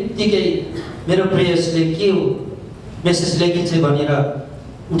उठ्ने बित्तिकै मेरो प्रेयसले के हो मेसेज लेखिन्छ भनेर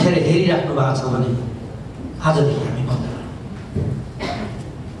उठेर हेरिराख्नु भएको छ भने आजदेखि हामी बन्द गरौँ।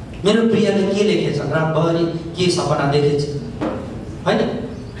 मेरो प्रियले के लेखेछ, रातभरि के सपना देखेछ, होइन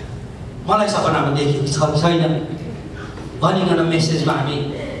मलाई सपनामा देखेको छ छैन भनिकन मेसेजमा हामी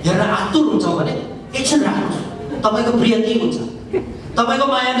हेरेर आतुर हुन्छौँ भने एकछिन राख्नुहोस्। तपाईँको प्रिय के हुन्छ, तपाईँको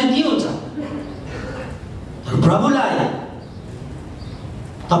मायाले के हुन्छ? प्रभुलाई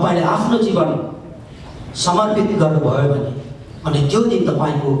तपाईँले आफ्नो जीवन समर्पित गर्नुभयो भने अनि त्यो दिन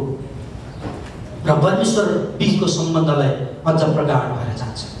तपाईँको र परमेश्वर बिचको सम्बन्धलाई अझ प्रगाढ भएर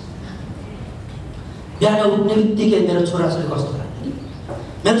जान्छ। बिहान उठ्ने बित्तिकै मेरो छोराछोरी कस्तो होला,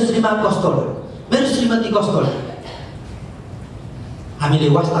 मेरो श्रीमान कस्तो होला, मेरो श्रीमती कस्तो होला, हामीले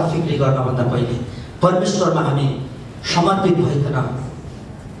वास्ता फिक्री गर्नभन्दा पहिले परमेश्वरमा हामी समर्पित भइकन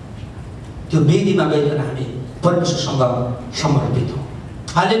त्यो वेदीमा गइकन हामी परमेश्वरसँग समर्पित हौँ।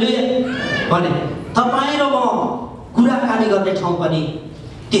 हालेलुया। भने तपाईँ र म कुराकानी गर्ने ठाउँ पनि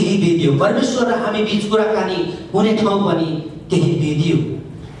त्यही वेदी हो। परमेश्वर र हामी बीच कुराकानी हुने ठाउँ पनि त्यही वेदी हो।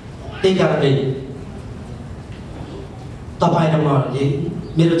 त्यही कारणले तपाईँ र मैले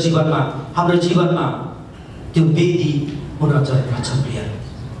मेरो जीवनमा, हाम्रो जीवनमा त्यो वेदी हुन जरुरी छ प्रिय।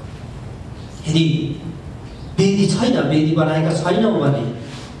 यदि वेदी छैन, वेदी बनाएका छैनौँ भने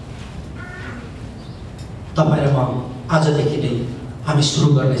तपाईँ र म आजदेखि नै हामी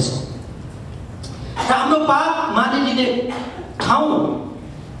सुरु गर्नेछौँ। र हाम्रो पाप मानिलिने ठाउँ,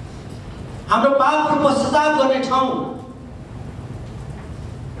 हाम्रो पापको पश्चाताप गर्ने ठाउँ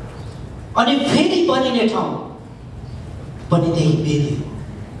अनि फेरि बनिने ठाउँ पनि त्यही वेदी हो।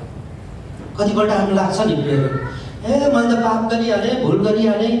 कतिपल्ट हामीलाई लाग्छ नि मैले त पाप गरिहालेँ, भुल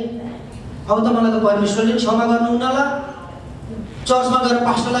गरिहालेँ, अब त मलाई त परमेश्वरले क्षमा गर्नुहुन्न होला, चर्चमा गएर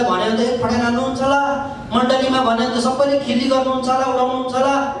पास्टरलाई भन्यो भने त पठाइरहनुहुन्छ होला, मण्डलीमा भन्यो भने त सबैले खिल्ली गर्नुहुन्छ होला, उडाउनुहुन्छ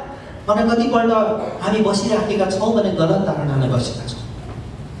होला भनेर कतिपल्ट हामी बसिराखेका छौँ भने गलत धारणाले बसेका छौँ।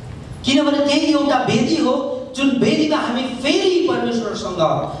 किनभने त्यही एउटा वेदी हो जुन वेदीमा हामी फेरि परमेश्वरसँग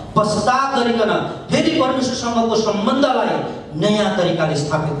पश्चाताप गरिकन फेरि परमेश्वरसँगको सम्बन्धलाई नयाँ तरिकाले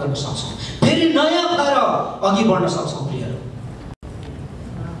स्थापित गर्न सक्छौँ, फेरि नयाँ भएर अघि बढ्न सक्छौँ प्रियहरू।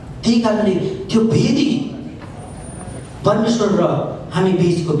 त्यही कारणले त्यो वेदी परमेश्वर र हामी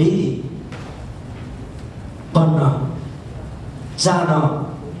बीचको वेदी बन्न जान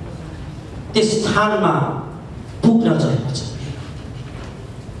त्यस स्थानमा पुग्न जरुरी छ।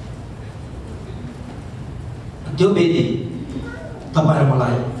 त्यो वेदी तपाईँ र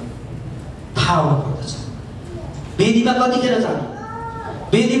मलाई थाहा हुनुपर्दछ। वेदीमा कतिखेर जाने,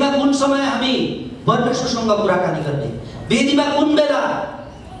 वेदीमा कुन समय हामी परमेश्वरसँग कुराकानी गर्ने, वेदीमा कुन बेला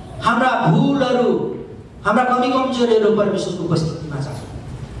हाम्रा भुलहरू हाम्रा कमी कमजोरीहरू परमेश्वरको उपस्थितिमा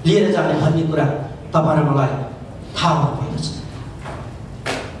लिएर जाने भन्ने कुरा तपाईँ र मलाई थाहा हुनुपर्दछ।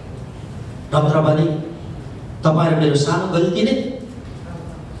 नत्र भने तपाईँ र मेरो सानो गल्तीले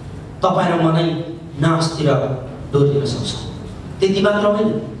तपाईँ र मनै नाशतिर डोरिन सक्छ। त्यति मात्र होइन,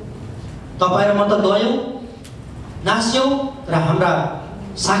 तपाईँ र म त गयौँ, नास्यौँ र हाम्रा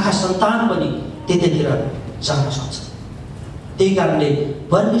शाखा सन्तान पनि त्यतितिर जान सक्छ। त्यही कारणले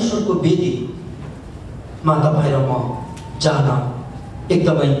परमेश्वरको वेदीमा तपाईँ र म जान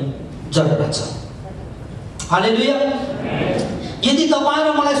एकदमै जरुरत छ। हालेलुया। यदि तपाईँ र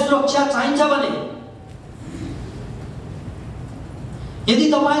मलाई सुरक्षा चाहिन्छ भने, यदि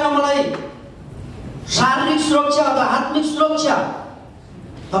तपाईँ र मलाई शारीरिक सुरक्षा अथवा आत्मिक सुरक्षा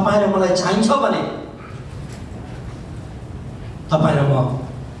तपाईँ र मलाई चाहिन्छ भने तपाईँ र म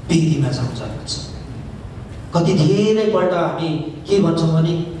वेदीमा जानु जरुरत छ। कति धेरैपल्ट हामी के भन्छौँ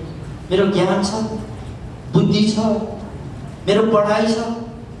भने मेरो ज्ञान छ, बुद्धि छ, मेरो पढाइ छ,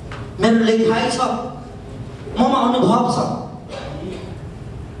 मेरो लेखाइ छ, ममा अनुभव छ,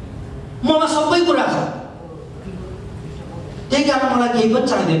 ममा सबै कुरा छ, त्यही कारण मलाई केही पनि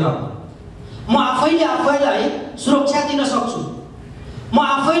चाहिँदैन। म आफैले आफैलाई सुरक्षा दिन सक्छु, म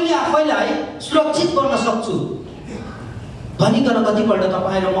आफैले आफैलाई सुरक्षित गर्न सक्छु भनिकन कतिपल्ट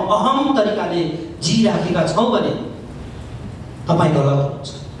तपाईँ र म अहम तरिकाले जिराखेका छौँ भने तपाईँ गलत हुनुहुन्छ,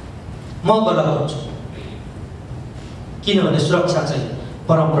 म गलत हुन्छु। किनभने सुरक्षा चाहिँ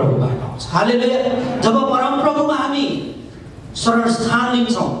परमप्रभुबाट आउँछ। हालेलुया। जब परमप्रभुमा हामी शरण स्थान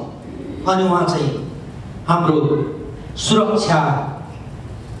लिन्छौँ अनि उहाँ चाहिँ हाम्रो सुरक्षा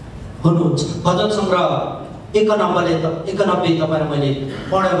हुनुहुन्छ। भजन सङ्ग्रह 91 तपाईँ र मैले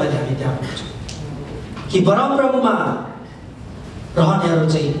पढ्यो भने हामी त्यहाँ पाउँछौँ कि परमप्रभुमा रहनेहरू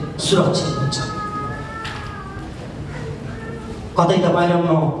चाहिँ सुरक्षित हुन्छ। कतै तपाईँ र म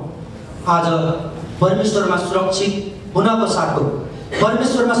आज परमेश्वरमा सुरक्षित हुनको साटो,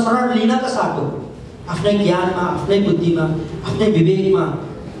 परमेश्वरमा शरण लिनका साटो आफ्नै ज्ञानमा, आफ्नै बुद्धिमा, आफ्नै विवेकमा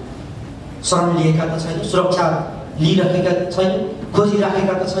शरण लिएका त छैन, सुरक्षा लिइराखेका छैन,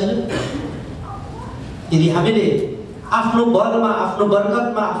 खोजिराखेका त छैन। यदि हामीले आफ्नो बलमा, आफ्नो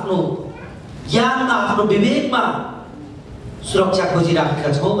बरकतमा, आफ्नो ज्ञानमा, आफ्नो विवेकमा सुरक्षा खोजिराखेका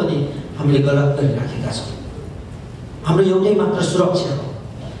छौँ भने हामीले गलत गरिराखेका छौँ। हाम्रो एउटै मात्र सुरक्षा हो,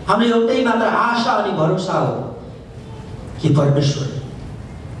 हाम्रो एउटै मात्र आशा अनि भरोसा हो कि परमेश्वर।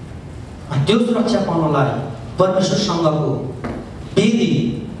 त्यो सुरक्षा पाउनलाई परमेश्वरसँगको वेदी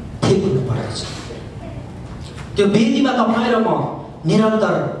ठिक हुनुपर्दछ। त्यो वेदीमा तपाईँ र म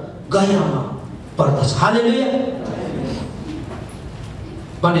निरन्तर गइरहन पर्दछ। हालेलुया।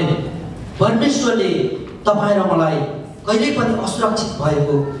 भने परमेश्वरले तपाईँ र मलाई कहिले पनि असुरक्षित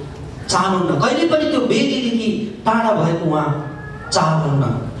भएको चाहनुहुन्न, कहिले पनि त्यो वेदीदेखि टाढा भएको उहाँ चाहनुहुन्न।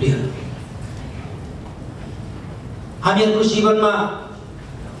 प्रिय, हामीहरूको जीवनमा,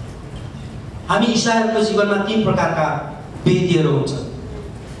 हामी ईसाईहरूको जीवनमा 3 प्रकारका वेदीहरू हुन्छन्।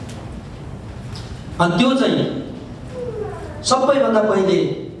 अनि त्यो चाहिँ सबैभन्दा पहिले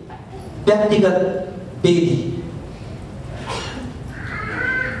व्यक्तिगत वेदी।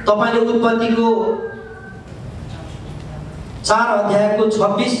 तपाईँले उत्पत्तिको 4 अध्यायको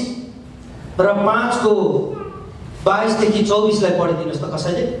 26 र 5को 22 देखि 24 लाई पढिदिनुहोस् त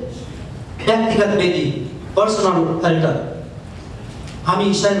कसैले। व्यक्तिगत वेदी, पर्सनल एल्टर। हामी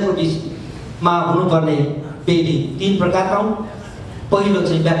ईसाईहरूको बिचमा हुनुपर्ने वेदी 3 प्रकारका हुन्। पहिलो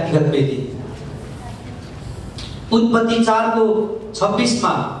चाहिँ व्यक्तिगत वेदी। उत्पत्ति 4को 26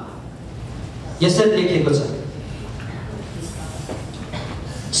 मा यसरी लेखेको छ,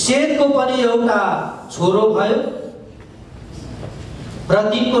 सेतको पनि एउटा छोरो भयो र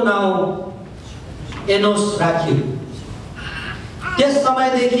तिनको नाउँ एनोस राखियो। त्यस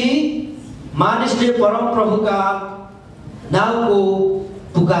समयदेखि मानिसले परमप्रभुका नाउँको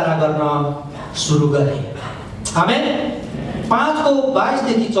पुकारा गर्न सुरु गरे। आमेन। 5को 22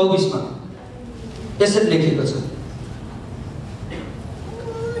 देखि 24 मा यसरी लेखेको छ,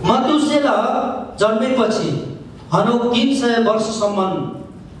 मथुसेलह जन्मेपछि हनोक 300 वर्षसम्म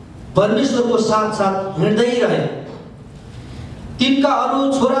परमेश्वरको साथ साथ हिँड्दै रहे। तिनका अरू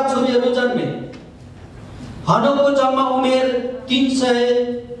छोराछोरीहरू जन्मे। हनोकको जम्मा उमेर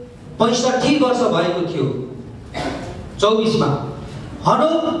 365 वर्ष भएको थियो। 24 मा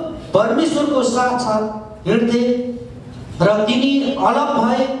हनोक परमेश्वरको साथ साथ हिँड्थे र तिनी अलग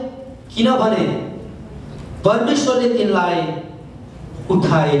भए, किनभने परमेश्वरले तिनलाई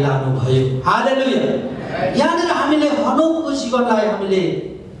उठाए लानुभयो। हालेलुया। यहाँनिर हामीले हनोकको जीवनलाई हामीले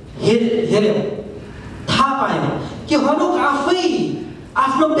हेर्यौँ, थाहा पायौँ कि हनोक आफै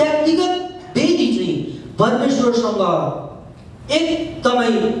आफ्नो व्यक्तिगत वेदी चाहिँ परमेश्वरसँग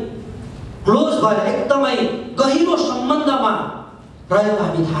एकदमै क्लोज भएर एकदमै गहिरो सम्बन्धमा रहेको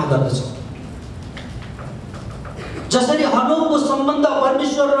हामी थाहा गर्दछौँ। जसरी हनोकको सम्बन्ध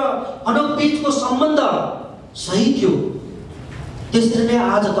परमेश्वर र हनोक बीचको सम्बन्ध सही थियो, त्यसरी नै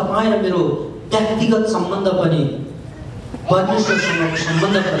आज तपाईँ र मेरो व्यक्तिगत सम्बन्ध पनि परमेश्वरसँगको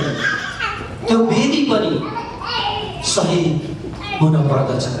सम्बन्ध पनि त्यो वेदी पनि सही हुन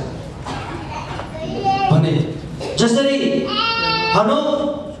पर्दछ। भने जसरी हनोक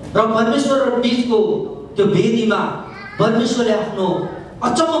र परमेश्वर बीचको त्यो वेदीमा परमेश्वरले आफ्नो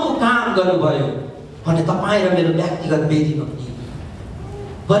अचम्मको काम गर्नुभयो भने तपाईँ र मेरो व्यक्तिगत वेदीमा पनि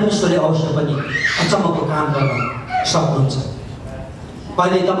परमेश्वरले अवश्य पनि अचम्मको काम गर्न सक्नुहुन्छ।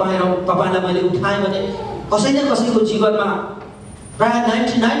 अहिले तपाईँलाई मैले उठाएँ भने कसै न कसैको जीवनमा प्राय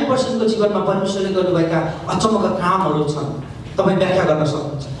 99% को जीवनमा परमेश्वरले गर्नुभएका अचम्मका कामहरू छन्। तपाईँ व्याख्या गर्न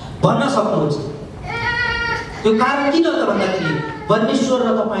सक्नुहुन्छ, भन्न सक्नुहुन्छ। त्यो कारण किन त भन्दाखेरि परमेश्वर र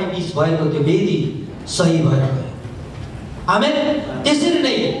तपाईँ बीच भएको त्यो वेदी सही भएर गयो। आमेन। त्यसरी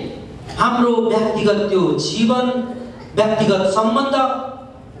नै हाम्रो व्यक्तिगत त्यो जीवन, व्यक्तिगत सम्बन्ध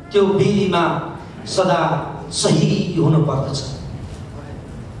त्यो वेदीमा सदा सही हुनु पर्दछ।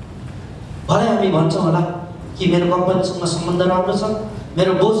 भलै हामी भन्छौँ होला कि मेरो कम्पनीसँग सम्बन्ध राम्रो छ,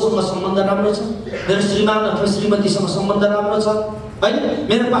 मेरो बोससँग सम्बन्ध राम्रो छ, मेरो श्रीमान अथवा श्रीमतीसँग सम्बन्ध राम्रो छ, हैन,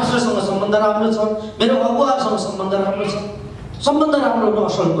 मेरो पास्टरसँग सम्बन्ध राम्रो छ, मेरो अगुवासँग सम्बन्ध राम्रो छ। सम्बन्ध राम्रो हुनु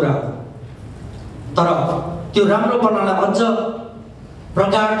असल कुरा हो, तर त्यो राम्रोपनालाई अझ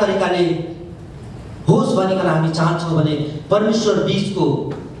प्रगाढ तरिकाले होस् भनिकन हामी चाहन्छौँ भने परमेश्वर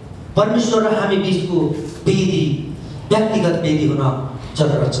र हामी बीचको वेदी व्यक्तिगत वेदी हुन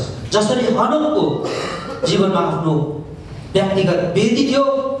जरुरत छ। जसरी हनोकको जीवनमा आफ्नो व्यक्तिगत वेदी थियो,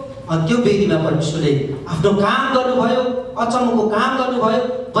 अनि त्यो वेदीमा परमेश्वरले आफ्नो काम गर्नुभयो, अचम्मको काम गर्नुभयो,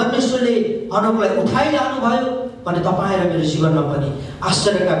 परमेश्वरले हनोकलाई उठाइरहनु भयो भने तपाईँ र मेरो जीवनमा पनि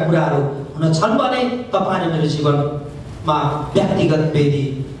आश्चर्यका कुराहरू हुन छन् भने तपाईँ र मेरो जीवनमा व्यक्तिगत वेदी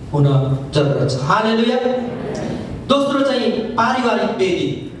हुन जरुरत छ। हालेलुया। दोस्रो चाहिँ पारिवारिक वेदी।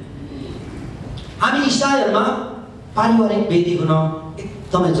 हामी इसाईहरूमा पारिवारिक वेदी हुन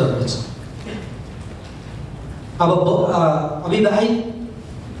एकदमै जरुरी छ। अब अविवाहित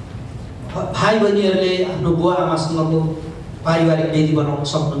भाइ बहिनीहरूले आफ्नो बुवा आमासँगको पारिवारिक वेदी बनाउन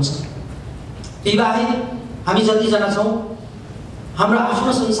सक्नुहुन्छ। विवाहित हामी जतिजना छौँ, हाम्रो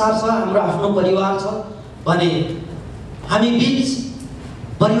आफ्नो संसार छ, हाम्रो आफ्नो परिवार छ भने हामी बीच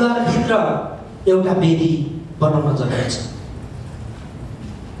परिवारभित्र एउटा वेदी बनाउन जरुरी छ।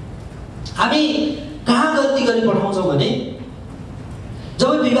 हामी कहाँ गल्ती गरी पठाउँछौँ भने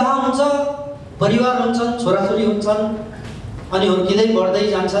जब विवाह हुन्छ, परिवार हुन्छन्, छोराछोरी हुन्छन्, अनि हुर्किँदै बढ्दै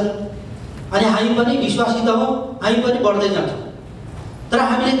जान्छन्, अनि हामी पनि विश्वासी त हौँ, हामी पनि बढ्दै जान्छौँ, तर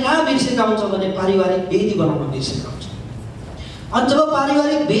हामीले कहाँ बिर्सेका हुन्छौँ भने पारिवारिक वेदी बनाउन बिर्सेका हुन्छौँ। अनि जब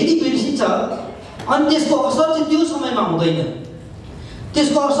पारिवारिक वेदी बिर्सिन्छ अनि त्यसको असर चाहिँ त्यो समयमा हुँदैन,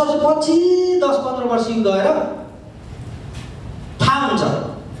 त्यसको असर चाहिँ पछि 10-15 वर्ष गएर थाहा हुन्छ।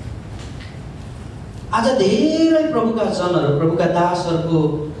 आज धेरै प्रभुका जनहरू, प्रभुका दासहरूको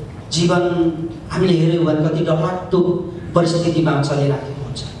जीवन हामीले हेऱ्यौँ भने कति डरलाग्दो परिस्थितिमा चलिराखेको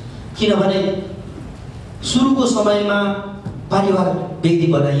हुन्छ। किनभने सुरुको समयमा परिवार वेदी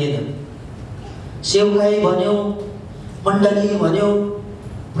बनाइएन। सेवकाई भन्यो, मण्डली भन्यो,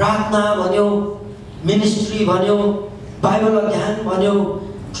 प्रार्थना भन्यो, मिनिस्ट्री भन्यो, बाइबल अध्ययन भन्यो,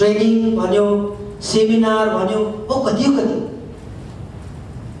 ट्रेनिङ भन्यो, सेमिनार भन्यो, कति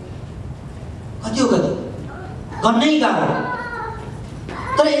गर्नै गाह्रो।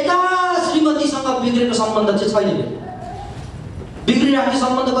 तर यता श्रीमतीसँग बिग्रेको सम्बन्ध चाहिँ छैन। बिग्रिराखेको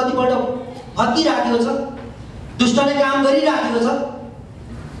सम्बन्ध कतिपल्ट फर्किराखेको छ, दुष्टले काम गरिराखेको छ,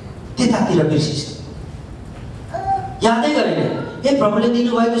 त्यतातिर बिर्सिन्छ, यादै गरेन। प्रभुले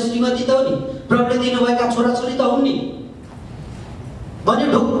दिनुभएको श्रीमती त हो नि, प्रभुले दिनुभएका छोराछोरी त हुन् नि भन्यो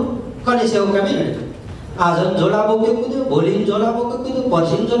ढुक्कले सेवका मिल्ने। आज झोला बोक्यो कुद्यो, भोलि झोला बोक्यो कुद्यो,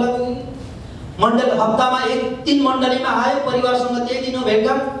 पर्सि झोला बोक्यो। मण्डल हप्तामा 1-3 मण्डलीमा आयो, परिवारसँग त्यही दिन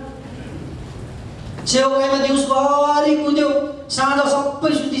भेटघाट। सेवकाईमा दिउँसभरि कुद्यो, साँझ सबै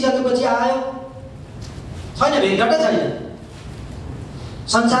सुतिसकेपछि आयो, छैन, भेटघाटै छैन।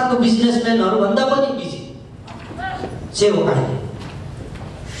 संसारको बिजनेसम्यानहरू भन्दा पनि बिजी सेवकाई।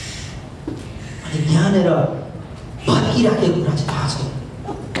 अनि त्यहाँनिर फर्किराखेको कुरा चाहिँ थाहा छैन।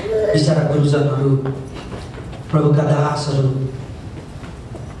 बिचरा गुरुजनहरू, प्रभुका दासहरू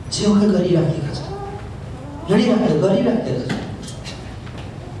सेवकाई गरिराखेका छन्, गरिराखेका छन्,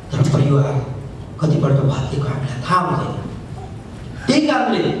 तर परिवार कतिपल्ट भाग्यको हामीलाई थाहा हुँदैन। त्यही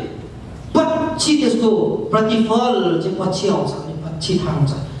कारणले पछि त्यसको प्रतिफल चाहिँ पछि आउँछ, अनि पछि थाहा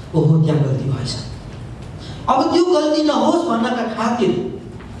हुन्छ ओहो त्यहाँ गल्ती भएछ। अब त्यो गल्ती नहोस् भन्नका खातिर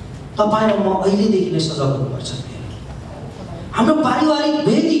तपाईँ र म अहिलेदेखि नै सजग हुनुपर्छ। हाम्रो पारिवारिक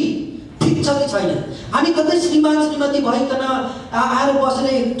वेदी ठिक छ कि छैन? हामी कतै श्रीमान श्रीमती भइकन आएर बसेर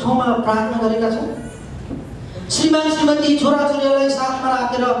एक ठाउँमा प्रार्थना गरेका छौँ? श्रीमान श्रीमती छोराछोरीहरूलाई साथमा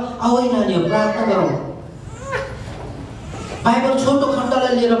राखेर आऊ है नानी प्रार्थना गरौँ, बाइबल छोटो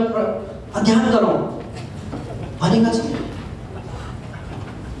खण्डलाई लिएर अध्ययन गरौँ भनेका छौँ?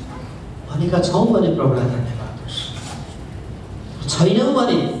 भनेका छौँ भने प्रभुलाई धन्यवाद होस्। छैनौँ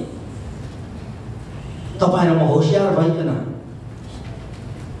भने तपाईँ र म होसियार भइकन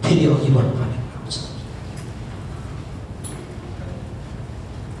फेरि अघि बढ्नुपर्ने हुन्छ।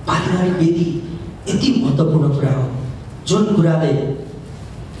 पारिवारिक वेदी यति महत्त्वपूर्ण कुरा हो जुन कुराले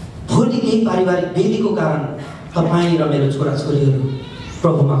भोलि केही पारिवारिक वेदीको कारण तपाईँ र मेरो छोराछोरीहरू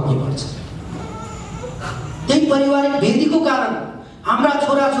प्रभुमा अघि बढ्छ। त्यही पारिवारिक वेदीको कारण हाम्रा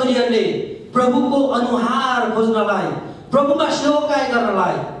छोराछोरीहरूले प्रभुको अनुहार खोज्नलाई, प्रभुमा सेवकाई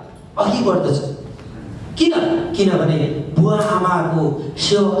गर्नलाई अघि बढ्दछ। किन? किनभने बुवा आमाको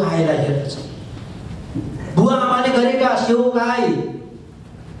सेवकाईलाई हेर्दछ। बुवा आमाले गरेका सेवकाई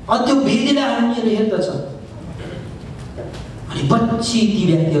अनि त्यो वेदीलाई हामीहरूले हेर्दछ। अनि पछि ती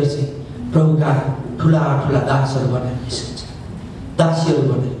व्यक्तिहरू चाहिँ प्रभुका ठुला ठुला दासहरू बनेर निस्कन्छ, दासीहरू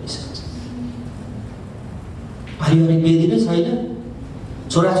बनेर निस्कन्छ। पारिवारिक वेदी नै छैन,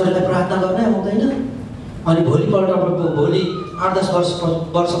 छोराछोरीलाई प्रार्थना गर्नै आउँदैन, अनि भोलि 8-10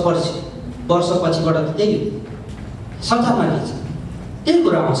 वर्षपछिबाट त त्यही संसारमा के छ त्यही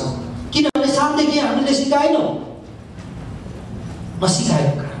कुरा आउँछ। किनभने सानदेखि हामीले सिकाएनौँ,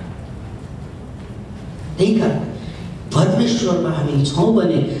 नसिकाएको कारण। त्यही कारण परमेश्वरमा हामी छौँ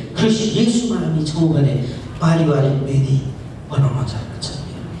भने, ख्रीष्ट येशूमा हामी छौँ भने पारिवारिक वेदी बनाउन जरुरी छ।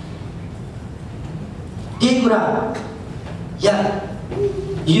 त्यही कुरा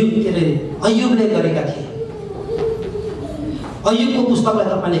अय्युबले गरेका थिए। अय्युबको पुस्तकलाई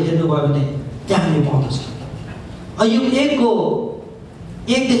तपाईँले हेर्नुभयो भने त्यहाँ हामी पाउँदछ। अय्युब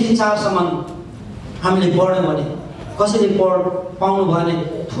 1:1 देखि 4 हामीले पढ्यौँ भने, कसैले पाउनु भयो भने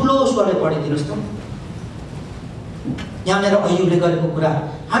ठुलो स्वरले पढिदिनुहोस् त। यहाँनिर अय्युबले गरेको कुरा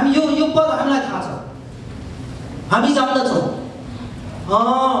हामी यो पद हामीलाई थाहा छ, हामी जान्दछौँ।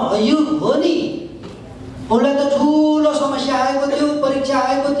 अय्युब हो नि, उसलाई त ठुलो समस्या आएको थियो, परीक्षा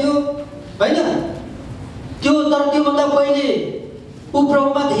आएको थियो होइन? तर त्योभन्दा पहिले ऊ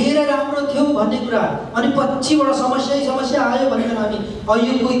प्रभुमा धेरै राम्रो थियो भन्ने कुरा, अनि पछिबाट समस्या आयो भनेर हामी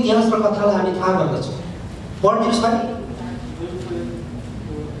अय्युबको इतिहास र कथालाई हामी थाहा गर्दछौँ। पढ्नुहोस् भाइ,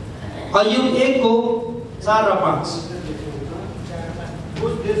 अय्युब 1:4 र 5।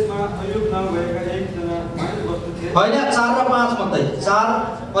 उस देशमा अय्युब नाम भएका एकजना मानिस बस्दथे। होइन, 4 र 5 भन्दै। 4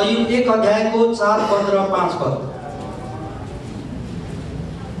 अय्युब 1:4 पद र 5 पद।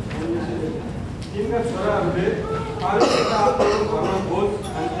 तिनका छोराहरूले पारिवारिक आफ्नो घरमा भोज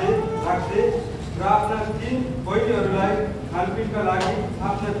खान्थे, राख्थे र आफ्ना 3 बहिनीहरूलाई खानपिनका लागि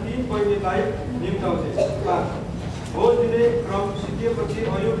आफ्ना 3 बहिनीलाई निम्ताउँथे। भोज दिने क्रम सिकिएपछि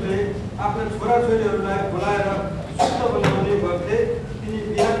अय्युबले आफ्ना छोराछोरीहरूलाई बोलाएर शुद्ध बनाउने गर्थे। तिनी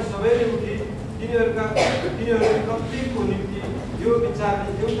बिहान सबैले उठी तिनीहरू प्रत्येकको निम्ति यो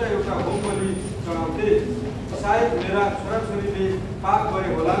विचारले एउटा होम बलि चढाउँथे। सायद मेरा छोराछोरीले पाप गरे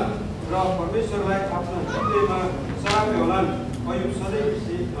होलान् र परमेश्वरलाई आफ्नो हृदयमा सरापे होलान्। अय्युब सधैँ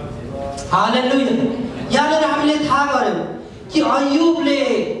खुसी गर्थे। हालेलुया। यहाँनिर हामीले थाहा गर्यौँ कि अय्युबले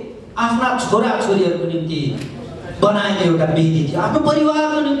आफ्ना छोराछोरीहरूको निम्ति बनाएको एउटा वेदी थियो, आफ्नो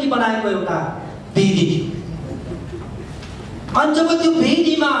परिवारको निम्ति बनाएको एउटा वेदी थियो। अनि जब त्यो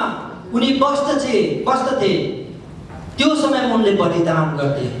वेदीमा उनी बस्दथे त्यो समयमा उनले बलिदान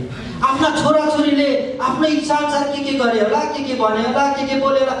गर्थे। आफ्ना छोराछोरीले आफ्नो इच्छा अनुसार के गरे होला, के भने होला, के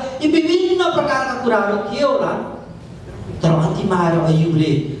बोले होला, यी विभिन्न प्रकारका कुराहरू थिए होला। तर अन्तिममा आएर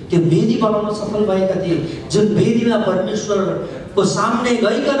अय्युबले त्यो वेदी बनाउन सफल भएका थिए, जुन वेदीमा परमेश्वरको सामने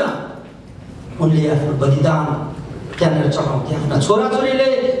गइकन उनले आफ्नो बलिदान त्यहाँनिर चढाउँथे। आफ्ना छोराछोरीले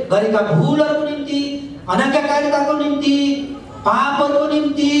गरेका भुलहरूको निम्ति, अनाज्ञाकारिताको निम्ति, पापहरूको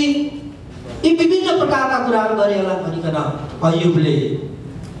निम्ति, यी विभिन्न प्रकारका कुराहरू गरे होला भनिकन अय्युबले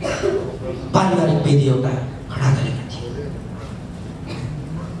पारिवारिक वेदी एउटा खडा गरेका थिए।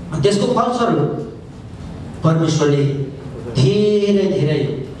 त्यसको फलस्वरूप परमेश्वरले धेरै धेरै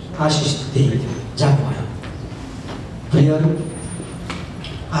आशिष दिँदै जानुभयो। प्रियहरू,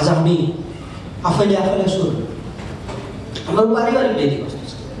 आज हामी आफैलाई सोधौँ, हाम्रो पारिवारिक वेदी कस्तो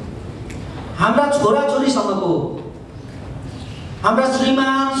छ? हाम्रा छोराछोरीसँगको, हाम्रा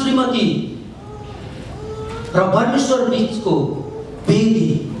श्रीमान श्रीमती र परमेश्वर बीचको वेदी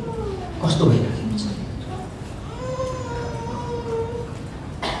कस्तो भइरहेको छ?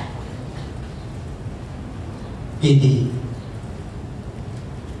 वेदी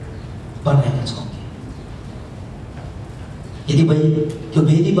बनाएका छौँ। यदि त्यो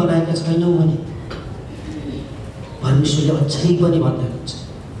वेदी बनाएका छैनौँ भने परमेश्वरले अझै पनि भन्दै हुन्छ,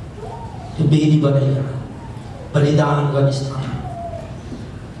 त्यो वेदी बनाइकन बलिदान गर्ने स्थान,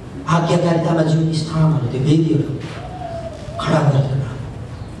 आज्ञाकारितामा जिउने स्थानहरू, त्यो वेदीहरू खडा गरिकन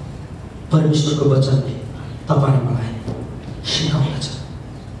परमेश्वरको वचनले तपाईँ मलाई सिकाउँदछ।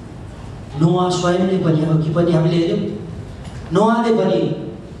 नोआ स्वयंले पनि अघि पनि हामीले हेऱ्यौँ, नोआले पनि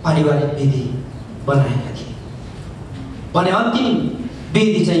पारिवारिक वेदी बनाएका थिए भने अन्तिम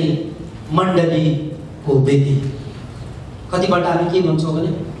वेदी चाहिँ मण्डलीको वेदी। कतिपल्ट हामी के भन्छौँ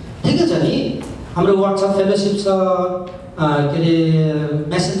भने ठिकै छ नि, हाम्रो वाट्सएप फेलोसिप छ, के अरे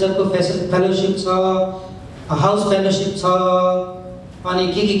मेसेन्जरको फेलोसिप छ, हाउस फेलोसिप छ, अनि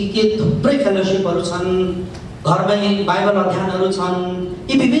के थुप्रै फेलोसिपहरू छन्, घरमै बाइबल अध्ययनहरू छन्,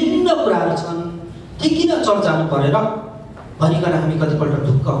 यी विभिन्न कुराहरू छन्, ठिक किन चर्च जानु परेर भनिकन हामी कतिपल्ट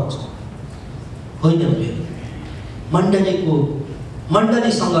ढुक्क हुन्छौँ। होइन,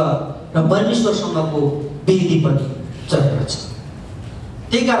 मण्डलीसँग र परमेश्वरसँगको वेदी पनि जरुरत छ।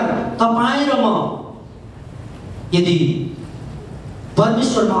 त्यही कारण तपाईँ र म यदि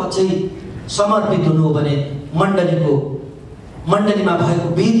परमेश्वरमा अझै समर्पित हुनु हो भने मण्डलीमा भएको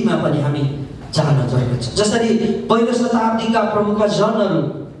वेदीमा पनि हामी जान जरुरत छ। जसरी पहिलो शताब्दीका प्रमुख जनहरू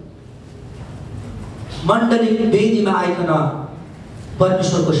मण्डली वेदीमा आइकन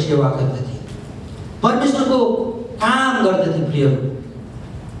परमेश्वरको सेवा गर्दथे, परमेश्वरको काम गर्दथे। प्रियहरू,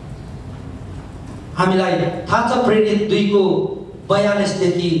 हामीलाई थाहा छ प्रेरित 2:42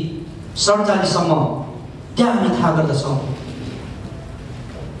 देखि 47 सम्म त्यहाँ हामी थाहा गर्दछौँ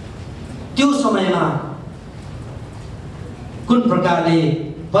त्यो समयमा कुन प्रकारले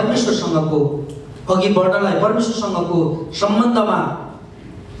परमेश्वरसँगको अघि बढ्नलाई, परमेश्वरसँगको सम्बन्धमा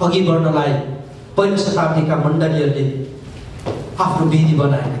अघि बढ्नलाई पहिलो शताब्दीका मण्डलीहरूले आफ्नो वेदी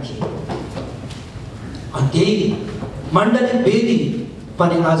बनाएका थिए। अनि त्यही मण्डली वेदी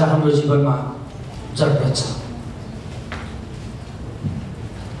पनि आज हाम्रो जीवनमा जरुरत छ।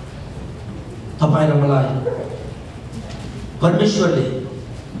 तपाईँ र मलाई परमेश्वरले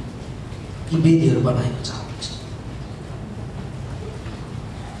यी वेदीहरू बनाएको छ।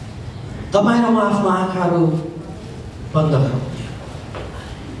 तपाईँ र म आफ्नो आँखाहरू बन्द गरौँ,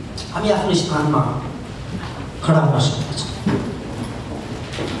 हामी आफ्नो स्थानमा खडा हुन सक्दछौँ।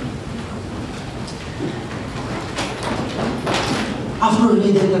 आफ्नो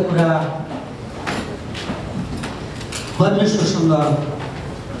हृदयका कुरा परमेश्वरसँग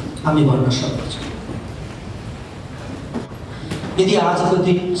हामी भन्न सक्दछौँ। यदि आजको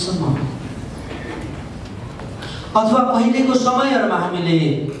दिनसम्म अथवा पहिलेको समयहरूमा हामीले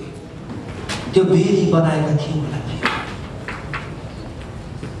त्यो वेदी बनाएका थियौँ होला,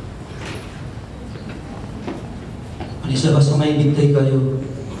 अनि जब समय बित्दै गयो,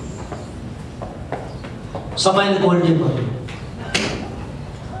 समय गोल्डे भयो,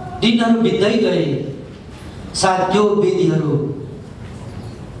 दिनहरू बित्दै गए, सायद त्यो वेदीहरू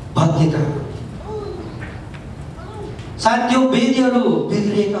भत्केका, सायद त्यो वेदीहरू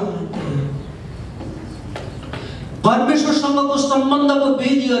बिग्रिएका हुन्थे, परमेश्वरसँगको सम्बन्धको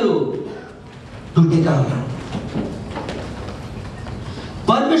वेदीहरू टुटेका होला,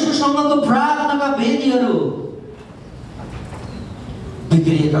 परमेश्वरसँगको प्रार्थनाका वेदीहरू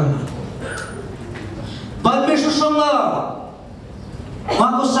बिग्रिएका होला, परमेश्वरसँग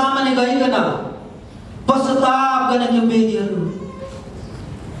उहाँको सामान्य गइकन पश्चाताप गर्ने त्यो वेदीहरू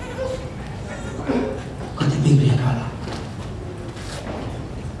कति बिग्रिएका होला।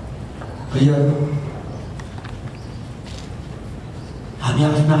 प्रियहरू, हामी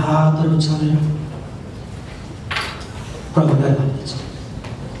आफ्ना हातहरू छलेर प्रभुलाई भन्नेछौँ,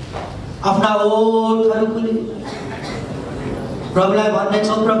 आफ्ना ओठहरू खुली प्रभुलाई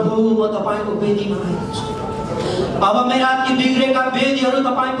भन्नेछौँ, प्रभु म तपाईँको वेदीमा आएको छु। अब मेरा ती बिग्रेका वेदीहरू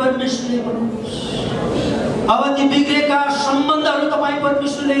तपाईँ परमेश्वरले बनाउनुहोस्। अब ती बिग्रेका सम्बन्धहरू तपाईँ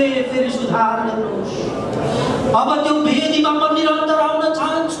परमेश्वरले फेरि सुधार गर्नुहोस्। अब त्यो वेदीमा म निरन्तर आउन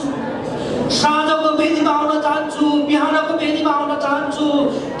चाहन्छु, साँझको वेदीमा आउन चाहन्छु, बिहानको वेदीमा आउन चाहन्छु,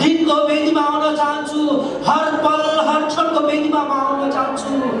 दिनको वेदीमा आउन चाहन्छु, हर पल हर क्षणको वेदीमा म आउन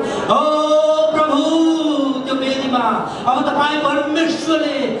चाहन्छु। ओ प्रभु, त्यो वेदीमा अब तपाईँ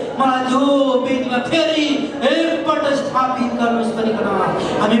परमेश्वरले मलाई त्यो वेदीमा फेरि एकपल्ट स्थापित गर्नुहोस् भनिकन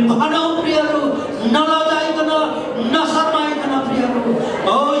हामी भनौँ। प्रियहरू, नलजाइकन नशर्माइकन प्रियहरू,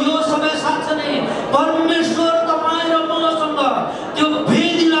 ओ यो समय साँच्चै नै परमेश्वर तपाईँ र मसँग त्यो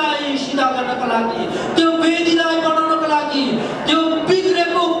वेदीलाई सिधा गर्नका लागि, त्यो वेदीलाई बनाउनको लागि, त्यो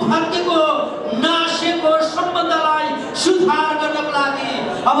बिग्रेको भत्केको नासेको सम्बन्धलाई सुधार गर्नको लागि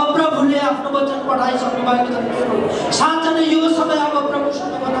अब प्रभुले आफ्नो वचन पठाइसक्नु भएको छ। साँच्चै नै यो समय अब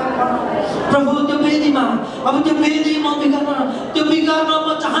प्रभुसँग बनाउनु अब त्यो वेदी म बिगार्न म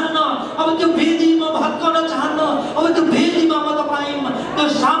चाहन्न, अब त्यो वेदी म भत्काउन चाहन्न, अब त्यो वेदीमा म तपाईको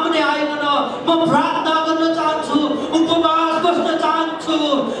सामने आइकन म प्रार्थना गर्न चाहन्छु, उपवास बस्न चाहन्छु,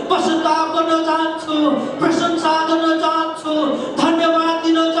 पश्चाताप गर्न चाहन्छु, प्रशंसा गर्न चाहन्छु, धन्यवाद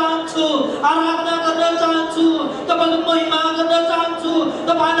दिन चाहन्छु, आराधना गर्न चाहन्छु, तपाईको महिमा गर्न चाहन्छु,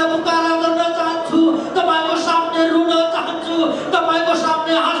 तपाईलाई पुकारा गर्न चाहन्छु, तपाईको सामने रुन चाहन्छु, तपाईको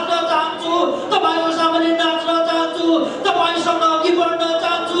सामने हाँस्न चाहन्छु, तपाईको सामने नाच्न चाहन्छु, तपाईसँग अघि बढ्न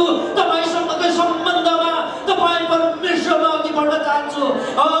चाहन्छु, तपाईसँगकै सम्बन्धमा तपाईँ परमेश्वरमा अघि बढ्न चाहन्छु।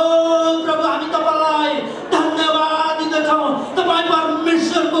 ओ प्रभु, हामी तपाईलाई धन्यवाद दिँदछौँ। तपाईँ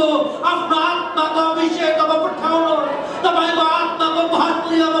परमेश्वरको आफ्नो आत्माको अभिषेक अब पठाउनुहोस्, तपाईको आत्माको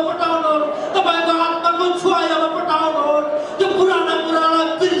भरपुरी अब पठाउनुहोस्, तपाईको आत्माको छुवाई अब पठाउनुहोस्। त्यो पुराना कुरालाई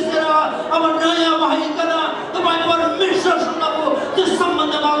बिर्सेर अब नयाँ भइकन तपाईँ परमेश्वरसँगको त्यो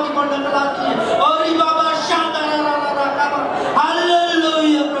सम्बन्धमा अघि बढ्नका लागि अरे बाबा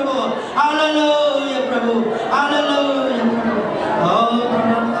हालेलुया प्रभु, हालेलुया प्रभु, हालेलुया प्रभु। ओ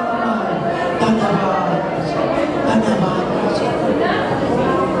धन्यवाद, धन्यवाद।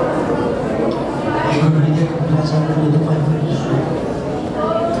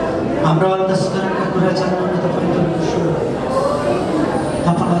 हाम्रो अन्तस्करणका कुरा जान्नु तपाईँ परमेश्वर,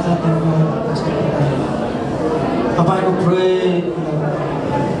 तपाईँलाई धन्यवाद, तपाईँको प्रेम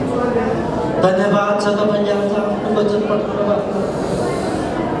धन्यवाद छ। तपाईँले आफ्नो वचन पठाउनु भएको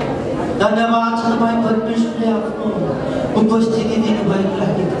धन्यवाद छ। तपाईँ परमेश्वरले आफ्नो उपस्थिति दिनुभएको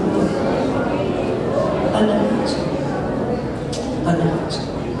लागि धन्यवाद छ, धन्यवाद छ।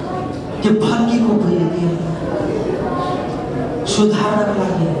 त्यो भाग्यको वेदी सुधार्नका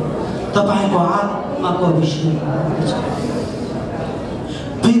लागि तपाईको आत्माको अभिषेक छ।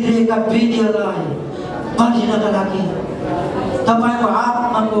 बिग्रेका वेदीहरूलाई बढिनका लागि तपाईको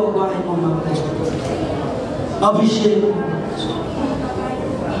आत्माको अगुवाई म माग्दछु, अभिषेक छ।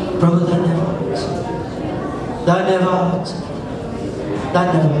 प्रभु धन्यवाद छ, धन्यवाद छ,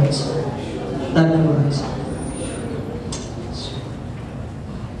 धन्यवाद छ, धन्यवाद छ।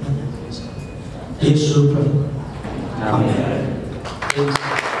 यीशु प्रभु, आमेन।